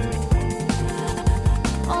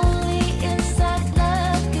 Only inside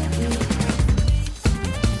love can we.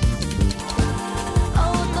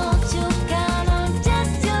 Oh, don't you count on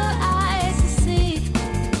just your eyes to see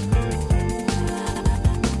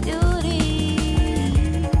beauty.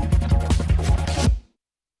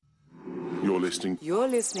 You're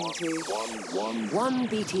listening to 1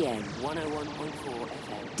 BTN 101.4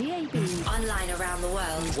 FM. DAB. Online around the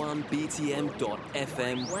world.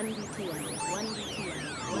 1BTM.FM. 1BTM.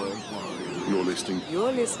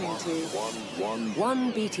 You're listening to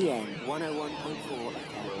 1 BTN 101.4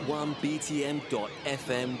 FM.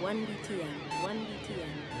 1BTM.FM. 1BTN. 1BTN. 1BTN.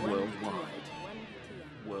 Worldwide.